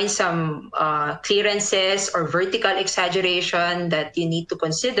define some clearances or vertical exaggeration that you need to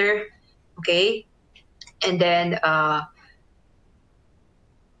consider, okay? And then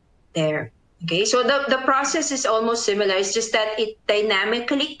there. Okay, so the process is almost similar. It's just that it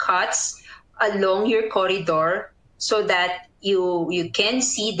dynamically cuts along your corridor so that you can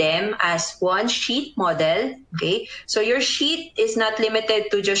see them as one sheet model. Okay, so your sheet is not limited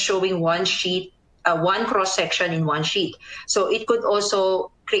to just showing one sheet, one cross section in one sheet. So it could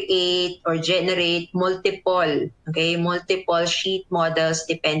also create or generate multiple, okay, multiple sheet models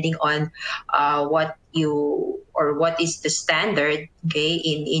depending on what you or what is the standard, okay,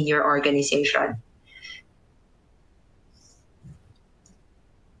 in your organization.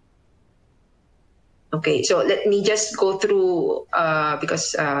 Okay, so let me just go through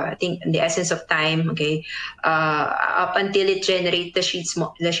because I think in the essence of time, okay, up until it generates the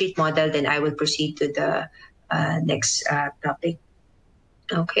sheet model, then I will proceed to the next topic.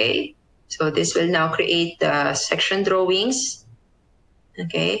 Okay, so this will now create the section drawings.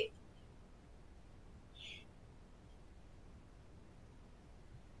 Okay.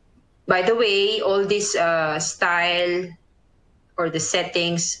 By the way, all this style or the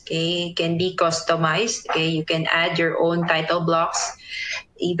settings, okay, can be customized. Okay, you can add your own title blocks,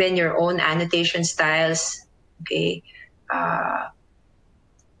 even your own annotation styles. Okay,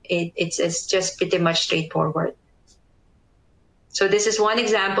 it's just pretty much straightforward. So this is one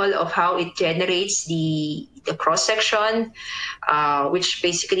example of how it generates the cross section, which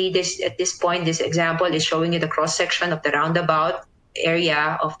basically at this point, this example is showing you the cross section of the roundabout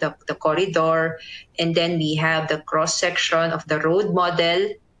area of the corridor, and then we have the cross section of the road model,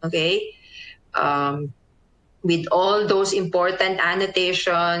 okay, with all those important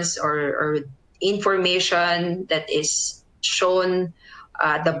annotations or information that is shown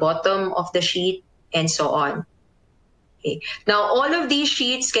at the bottom of the sheet and so on. Okay. Now, all of these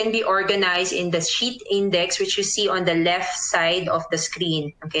sheets can be organized in the sheet index, which you see on the left side of the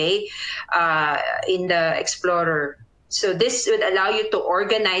screen, okay, in the Explorer. So this would allow you to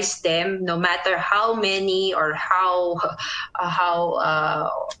organize them no matter how many or how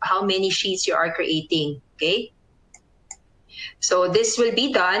many sheets you are creating, okay? So this will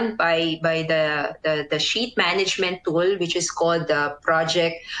be done by the sheet management tool, which is called the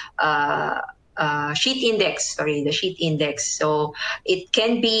project sheet index, sorry, the sheet index. So it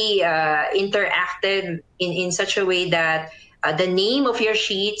can be interactive in such a way that the name of your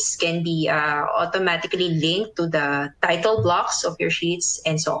sheets can be automatically linked to the title blocks of your sheets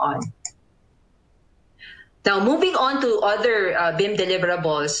and so on. Now, moving on to other BIM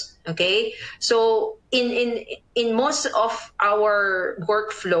deliverables, okay? So in most of our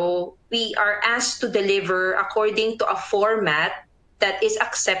workflow, we are asked to deliver according to a format that is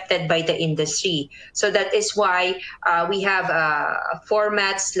accepted by the industry. So that is why we have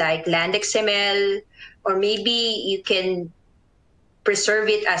formats like LandXML, or maybe you can preserve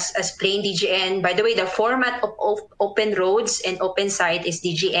it as plain DGN. By the way, the format of Open Roads and Open Site is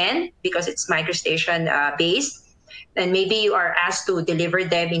DGN because it's MicroStation based. And maybe you are asked to deliver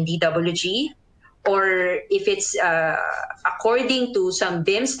them in DWG. Or if it's according to some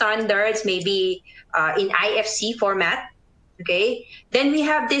BIM standards, maybe in IFC format. Okay. Then we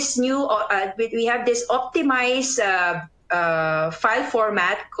have this new, we have this optimized file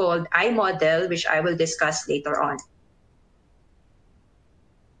format called iModel, which I will discuss later on.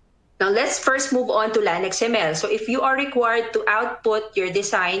 Now, let's first move on to LandXML. So if you are required to output your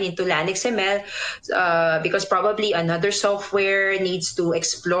design into LandXML, because probably another software needs to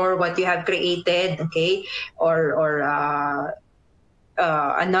explore what you have created, okay, or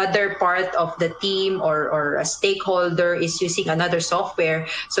another part of the team or a stakeholder is using another software.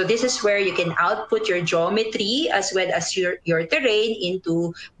 So this is where you can output your geometry as well as your terrain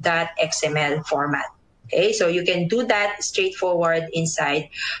into that XML format. Okay, so you can do that straightforward inside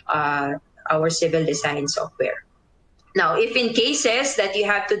our civil design software. Now, if in cases that you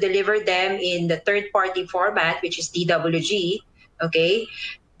have to deliver them in the third-party format, which is DWG, okay,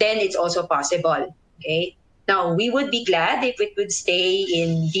 then it's also possible. Okay. Now, we would be glad if it would stay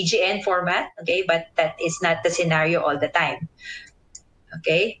in DGN format, okay, but that is not the scenario all the time.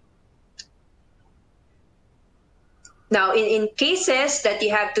 Okay. Now, in cases that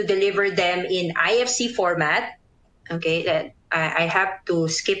you have to deliver them in IFC format, okay, that I have to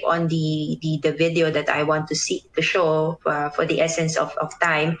skip on the video that I want to show for the essence of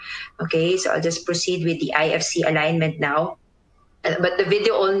time. Okay, so I'll just proceed with the IFC alignment now. But the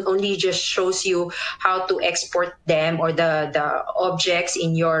video only just shows you how to export them, or the objects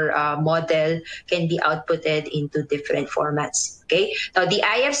in your model can be outputted into different formats. Okay. Now the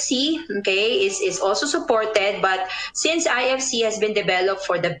IFC, okay, is also supported, but since IFC has been developed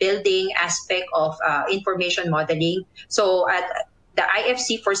for the building aspect of information modeling, so the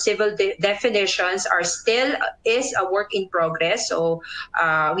IFC for civil definitions is a work in progress. So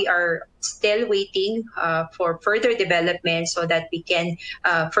we are still waiting for further development so that we can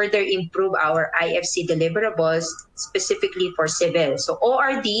further improve our IFC deliverables specifically for civil. So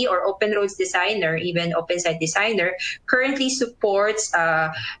ORD, or Open Roads Designer, even Open Site Designer, currently supports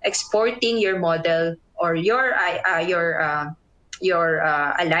exporting your model or your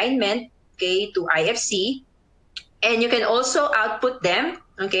alignment, okay, to IFC. And you can also output them,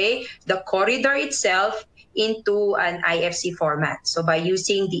 okay, the corridor itself, into an IFC format. So by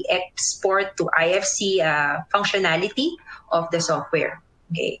using the export to IFC functionality of the software.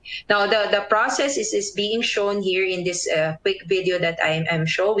 Okay. Now the process is being shown here in this quick video that I'm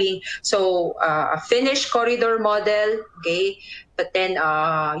showing. So a finished corridor model, okay, but then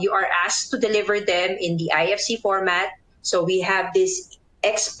you are asked to deliver them in the IFC format. So we have this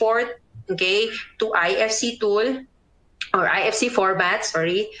export, okay, to IFC tool, or IFC format,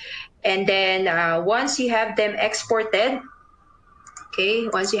 sorry. And then once you have them exported, okay,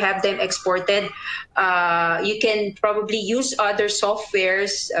 once you have them exported, you can probably use other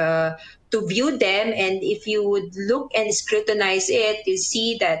softwares to view them. And if you would look and scrutinize it, you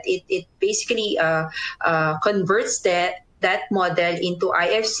see that it basically converts that model into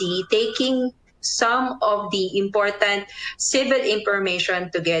IFC, taking some of the important civil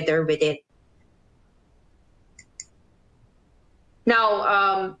information together with it.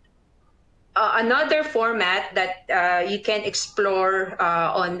 Now, another format that you can explore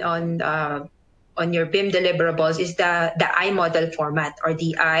on your BIM deliverables is the iModel format, or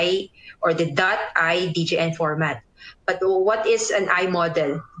the .i DGN format. But what is an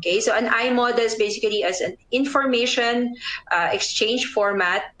iModel? Okay, so an iModel is basically as an information exchange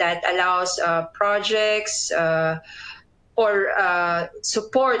format that allows projects or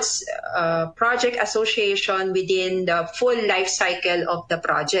supports project association within the full life cycle of the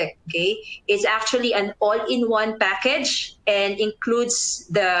project. Okay, it's actually an all-in-one package and includes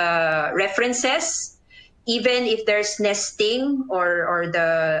the references, even if there's nesting or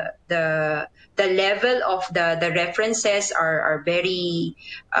the level of the references are very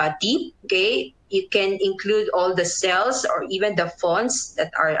deep. Okay, you can include all the cells or even the fonts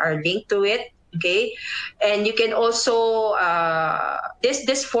that are linked to it. Okay, and you can also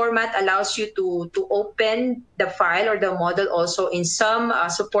this format allows you to open the file or the model also in some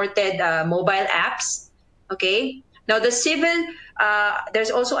supported mobile apps. Okay, now the civil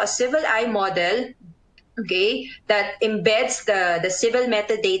there's also a civil eye model, okay, that embeds the civil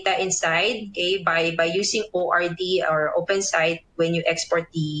metadata inside, okay, by using ORD or OpenSite when you export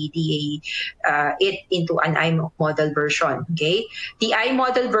it into an iModel version. Okay, the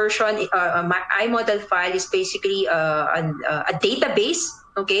iModel version, my iModel file is basically a database.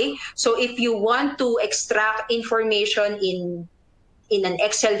 Okay, so if you want to extract information in an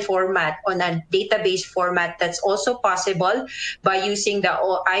Excel format, on a database format, that's also possible by using the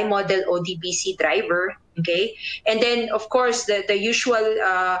iModel ODBC driver. Okay, and then of course the usual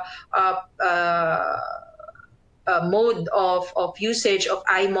uh, uh, mode of usage of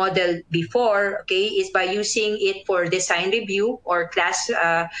iModel before, okay, is by using it for design review or class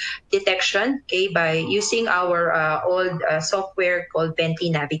detection, okay, by using our old software called Bentley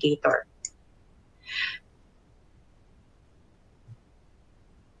Navigator.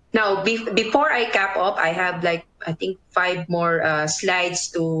 Now, before I cap up, I have like I think 5 more slides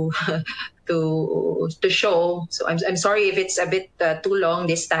to to show. So I'm sorry if it's a bit too long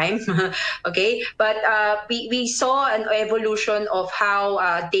this time. Okay, but we saw an evolution of how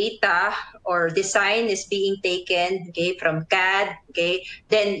data or design is being taken, okay, from CAD. Okay,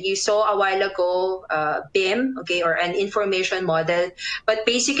 then you saw a while ago BIM, okay, or an information model. But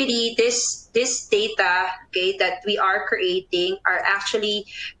basically, this data, okay, that we are creating are actually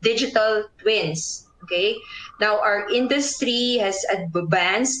digital twins. Okay, now our industry has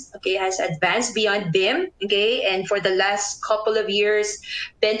advanced, okay, has advanced beyond BIM, okay, and for the last couple of years,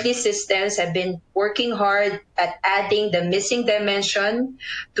 Bentley Systems have been working hard at adding the missing dimension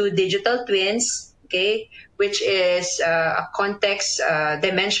to digital twins, okay, which is a context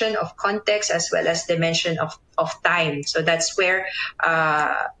dimension of context as well as dimension of time. So that's where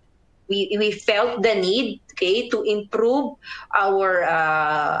we felt the need, okay, to improve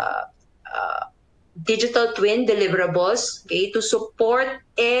our digital twin deliverables, okay, to support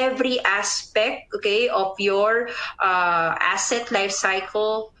every aspect, okay, of your asset life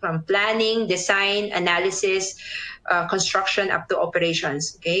cycle, from planning, design, analysis, construction up to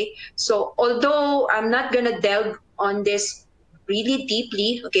operations. Okay, so although I'm not gonna delve on this really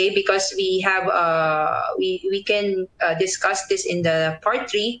deeply, okay, because we have we can discuss this in the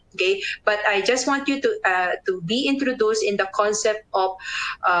part 3, okay, but I just want you to be introduced in the concept of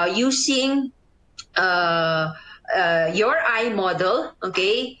using your eye model,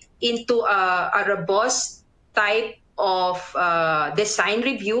 okay, into a robust type of design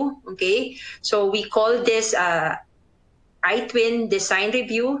review, okay. So we call this iTwin design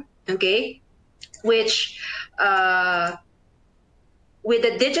review, okay, which with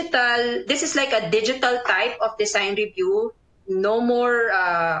a digital, this is like a digital type of design review. No more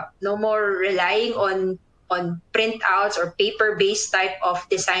relying on printouts or paper-based type of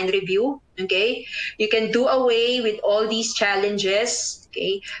design review. Okay, you can do away with all these challenges,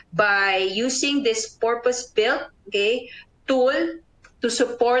 okay, by using this purpose-built, okay, tool to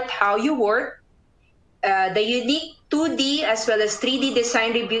support how you work. The unique 2D as well as 3D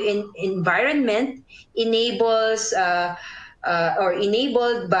design review environment enables or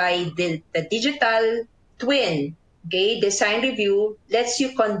enabled by the digital twin, okay, design review lets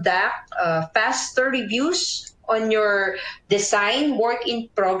you conduct faster reviews on your design work in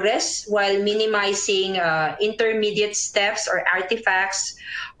progress while minimizing intermediate steps or artifacts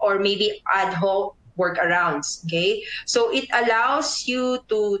or maybe ad hoc workarounds. Okay, so it allows you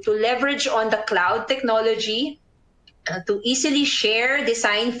to leverage on the cloud technology to easily share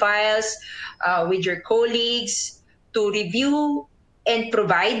design files with your colleagues, to review and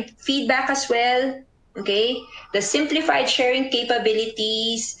provide feedback as well. Okay, the simplified sharing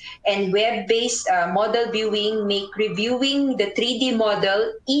capabilities and web-based model viewing make reviewing the 3D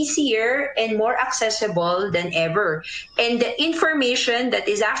model easier and more accessible than ever. And the information that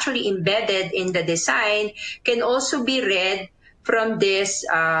is actually embedded in the design can also be read from this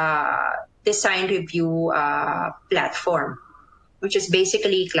design review platform, which is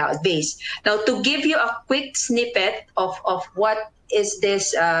basically cloud-based. Now, to give you a quick snippet of what is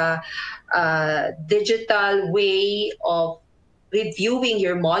this digital way of reviewing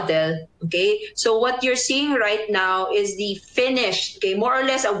your model, okay? So what you're seeing right now is the finished, okay, more or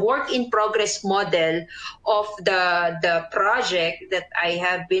less a work in progress model of the project that I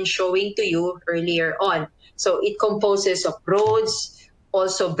have been showing to you earlier on. So it composes of roads,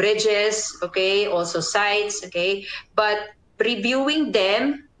 also bridges, okay, also sites, okay, but reviewing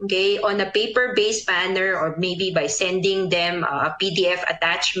them, okay, on a paper-based manner, or maybe by sending them a PDF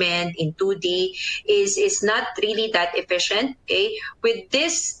attachment in 2D is not really that efficient. Okay, with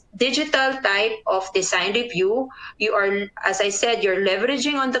this digital type of design review, you are, as I said, you're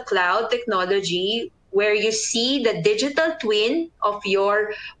leveraging on the cloud technology where you see the digital twin of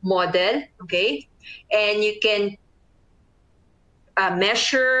your model, okay, and you can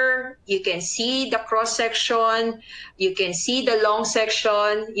measure, you can see the cross section, you can see the long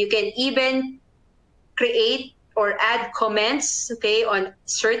section, you can even create or add comments, okay, on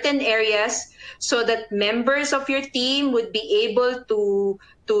certain areas, so that members of your team would be able to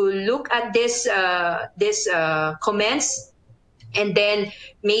look at this comments, and then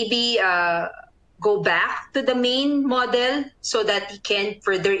maybe go back to the main model so that you can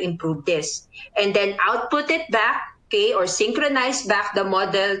further improve this, and then output it back, okay, or synchronize back the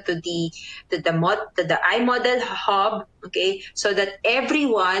model to the iModel hub, okay, so that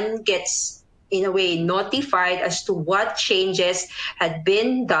everyone gets in a way notified as to what changes had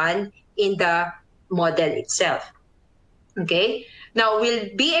been done in the model itself. Okay. Now we'll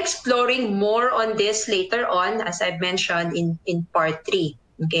be exploring more on this later on, as I've mentioned in part 3.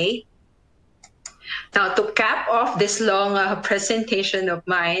 Okay. Now, to cap off this long presentation of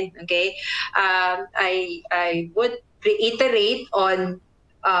mine, okay, I would reiterate on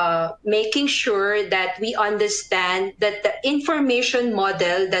making sure that we understand that the information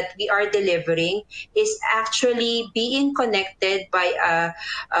model that we are delivering is actually being connected by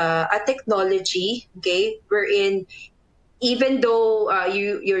a technology, okay, wherein even though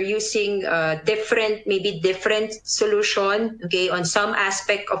you're using different solution, okay, on some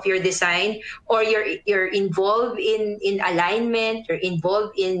aspect of your design, or you're involved in alignment, you're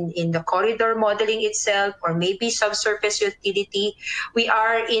involved in the corridor modeling itself, or maybe subsurface utility, we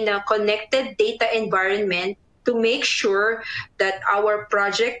are in a connected data environment to make sure that our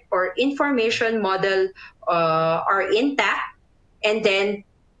project or information model are intact, and then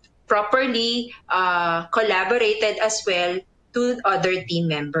properly collaborated as well to other team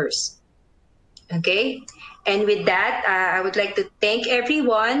members. Okay, and with that, I would like to thank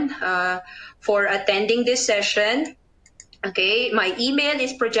everyone for attending this session. Okay, my email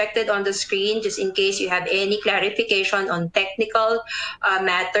is projected on the screen just in case you have any clarification on technical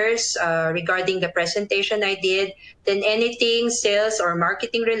matters regarding the presentation I did. Then anything sales or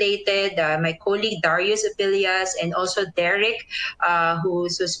marketing related, my colleague Darius Apilias and also Derek,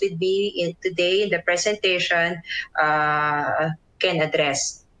 who's with me today in the presentation, can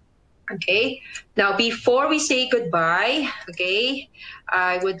address. Okay. Now, before we say goodbye, okay,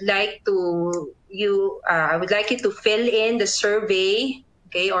 I would like you to fill in the survey,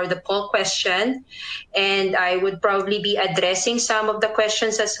 okay, or the poll question, and I would probably be addressing some of the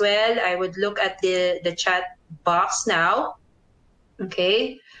questions as well. I would look at the chat box now.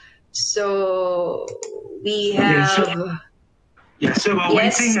 Okay. So we have. Yeah, so while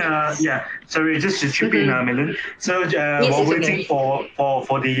waiting, sorry, just to chip in, Milan. So while waiting for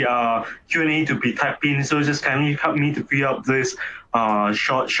the Q&A to be typed in, so just kindly help me to fill up this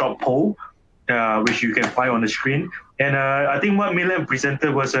short poll, which you can find on the screen. And I think what Milan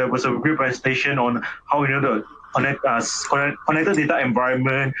presented was a great presentation on how the connected data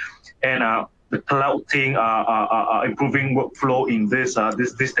environment and the cloud thing are improving workflow in this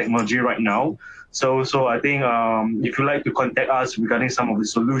technology right now. So I think if you'd like to contact us regarding some of the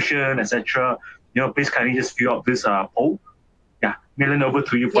solution, etc., please kindly just fill up this poll. Yeah, Milan, over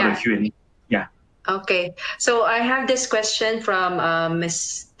to you for the Q&A. Yeah. Okay, so I have this question from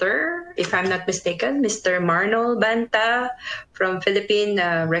Mr., if I'm not mistaken, Mr. Marnol Banta from Philippine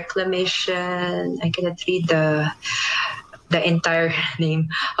Reclamation. I cannot read the entire name.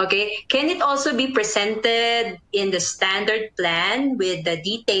 Okay, can it also be presented in the standard plan with the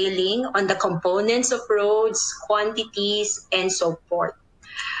detailing on the components of roads, quantities, and so forth?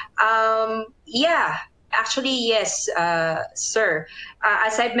 Yeah, actually, yes, sir.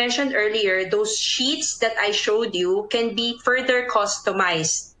 As I've mentioned earlier, those sheets that I showed you can be further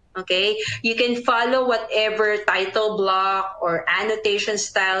customized. Okay, you can follow whatever title block or annotation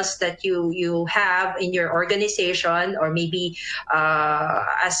styles that you have in your organization, or maybe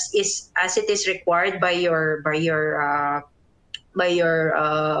as it is required by your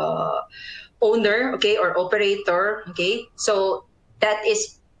owner, okay, or operator. Okay, so that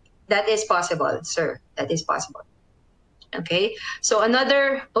is possible, sir. That is possible. Okay, so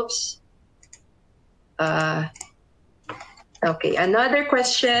another okay, another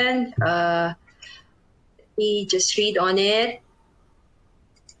question. Let me just read on it.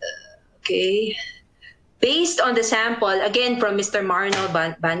 Okay. based on the sample, again from Mr. Marno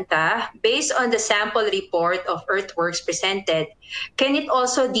Banta, based on the sample report of earthworks presented, can it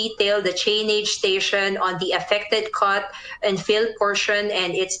also detail the chainage station on the affected cut and fill portion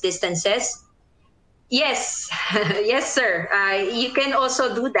and its distances? Yes, yes, sir. You can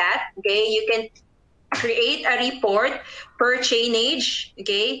also do that. Okay, you can create a report per chainage.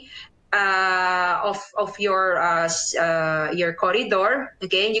 Okay, of your corridor.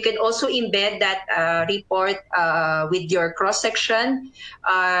 Okay, and you can also embed that report with your cross section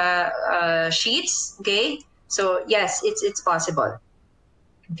sheets. Okay, so yes, it's possible.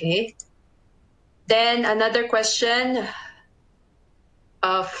 Okay. Then another question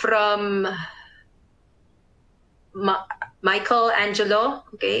from Michael Angelo,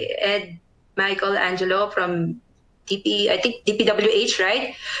 okay, Ed Michael Angelo from I think DPWH,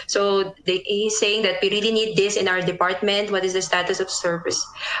 right? So he's saying that we really need this in our department. What is the status of service?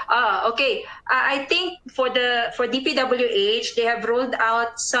 Okay. I think for DPWH, they have rolled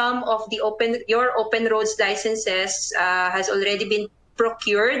out some of the your open roads licenses has already been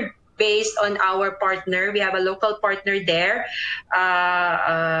procured based on our partner. We have a local partner there,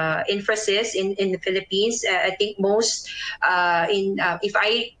 Infosys in the Philippines. I think most if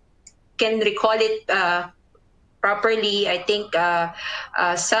I can recall it properly, I think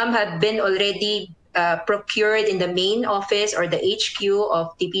some have been already procured in the main office or the HQ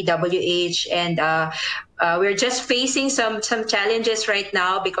of DPWH, and we're just facing some challenges right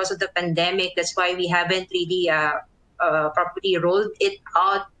now because of the pandemic. That's why we haven't really properly rolled it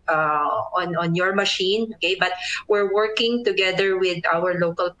out on your machine. Okay, but we're working together with our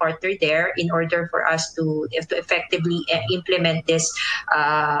local partner there in order for us to effectively implement this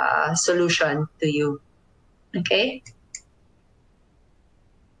solution to you. Okay.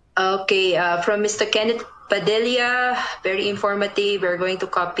 Okay. From Mr. Kenneth Padilla, very informative. We're going to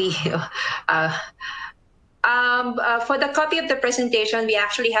copy. For the copy of the presentation, we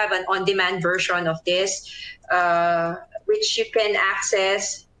actually have an on-demand version of this, which you can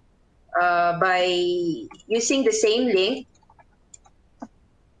access by using the same link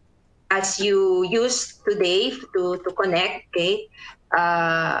as you used today to connect. Okay.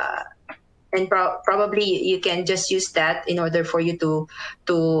 And probably you can just use that in order for you to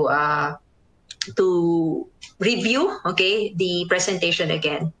review, okay, the presentation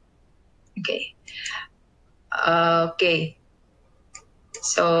again. Okay. Okay.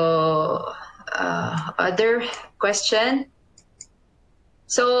 So other question.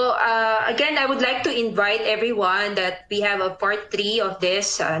 So again, I would like to invite everyone that we have a part 3 of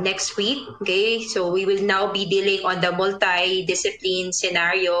this next week. Okay, so we will now be dealing on the multi-discipline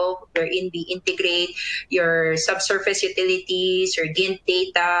scenario wherein we integrate your subsurface utilities, your GINT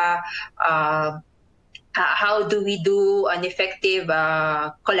data. How do we do an effective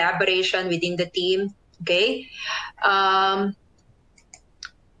collaboration within the team? Okay.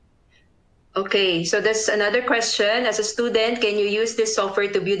 Okay, so that's another question. As a student, can you use this software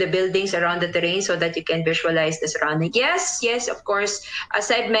to view the buildings around the terrain so that you can visualize the surrounding? Yes, of course.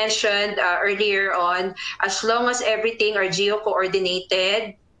 As I've mentioned earlier on, as long as everything are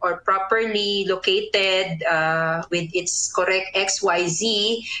geo-coordinated or properly located with its correct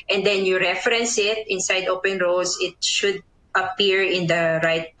XYZ, and then you reference it inside Open Roads, it should appear in the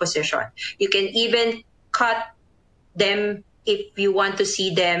right position. You can even cut them if you want to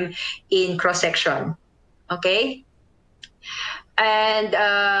see them in cross-section. Okay? And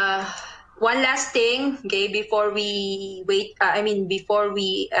one last thing, okay, before we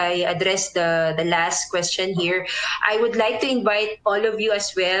address the last question here, I would like to invite all of you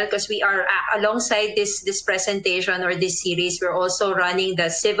as well, because we are alongside this presentation or this series, we're also running the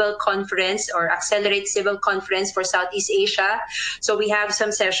Civil Conference or Accelerate Civil Conference for Southeast Asia. So we have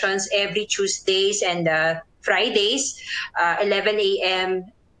some sessions every Tuesdays and Fridays, 11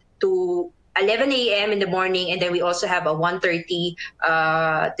 a.m. to 11 a.m. in the morning, and then we also have a 1:30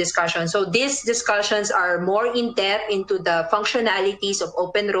 discussion. So these discussions are more in-depth into the functionalities of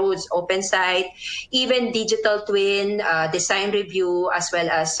open roads, open site, even digital twin, design review, as well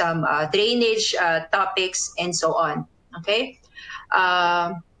as some drainage topics and so on. Okay.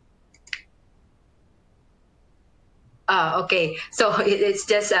 Okay. So it's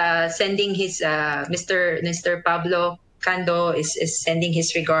just sending his Mr. Pablo Cando is sending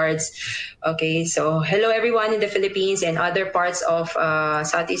his regards. Okay. So hello everyone in the Philippines and other parts of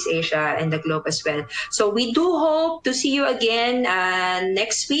Southeast Asia and the globe as well. So we do hope to see you again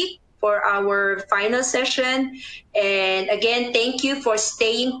next week for our final session. And again, thank you for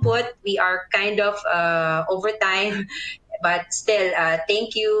staying put. We are kind of over time. But still,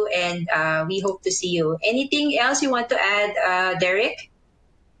 thank you, and we hope to see you. Anything else you want to add, Derek?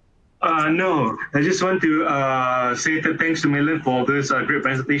 No, I just want to say thanks to Milan for this great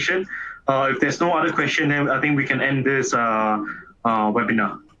presentation. If there's no other question, then I think we can end this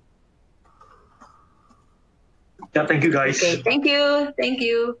webinar. Yeah, thank you, guys. Okay, thank you. Thank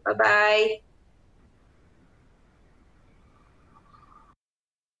you. Bye-bye.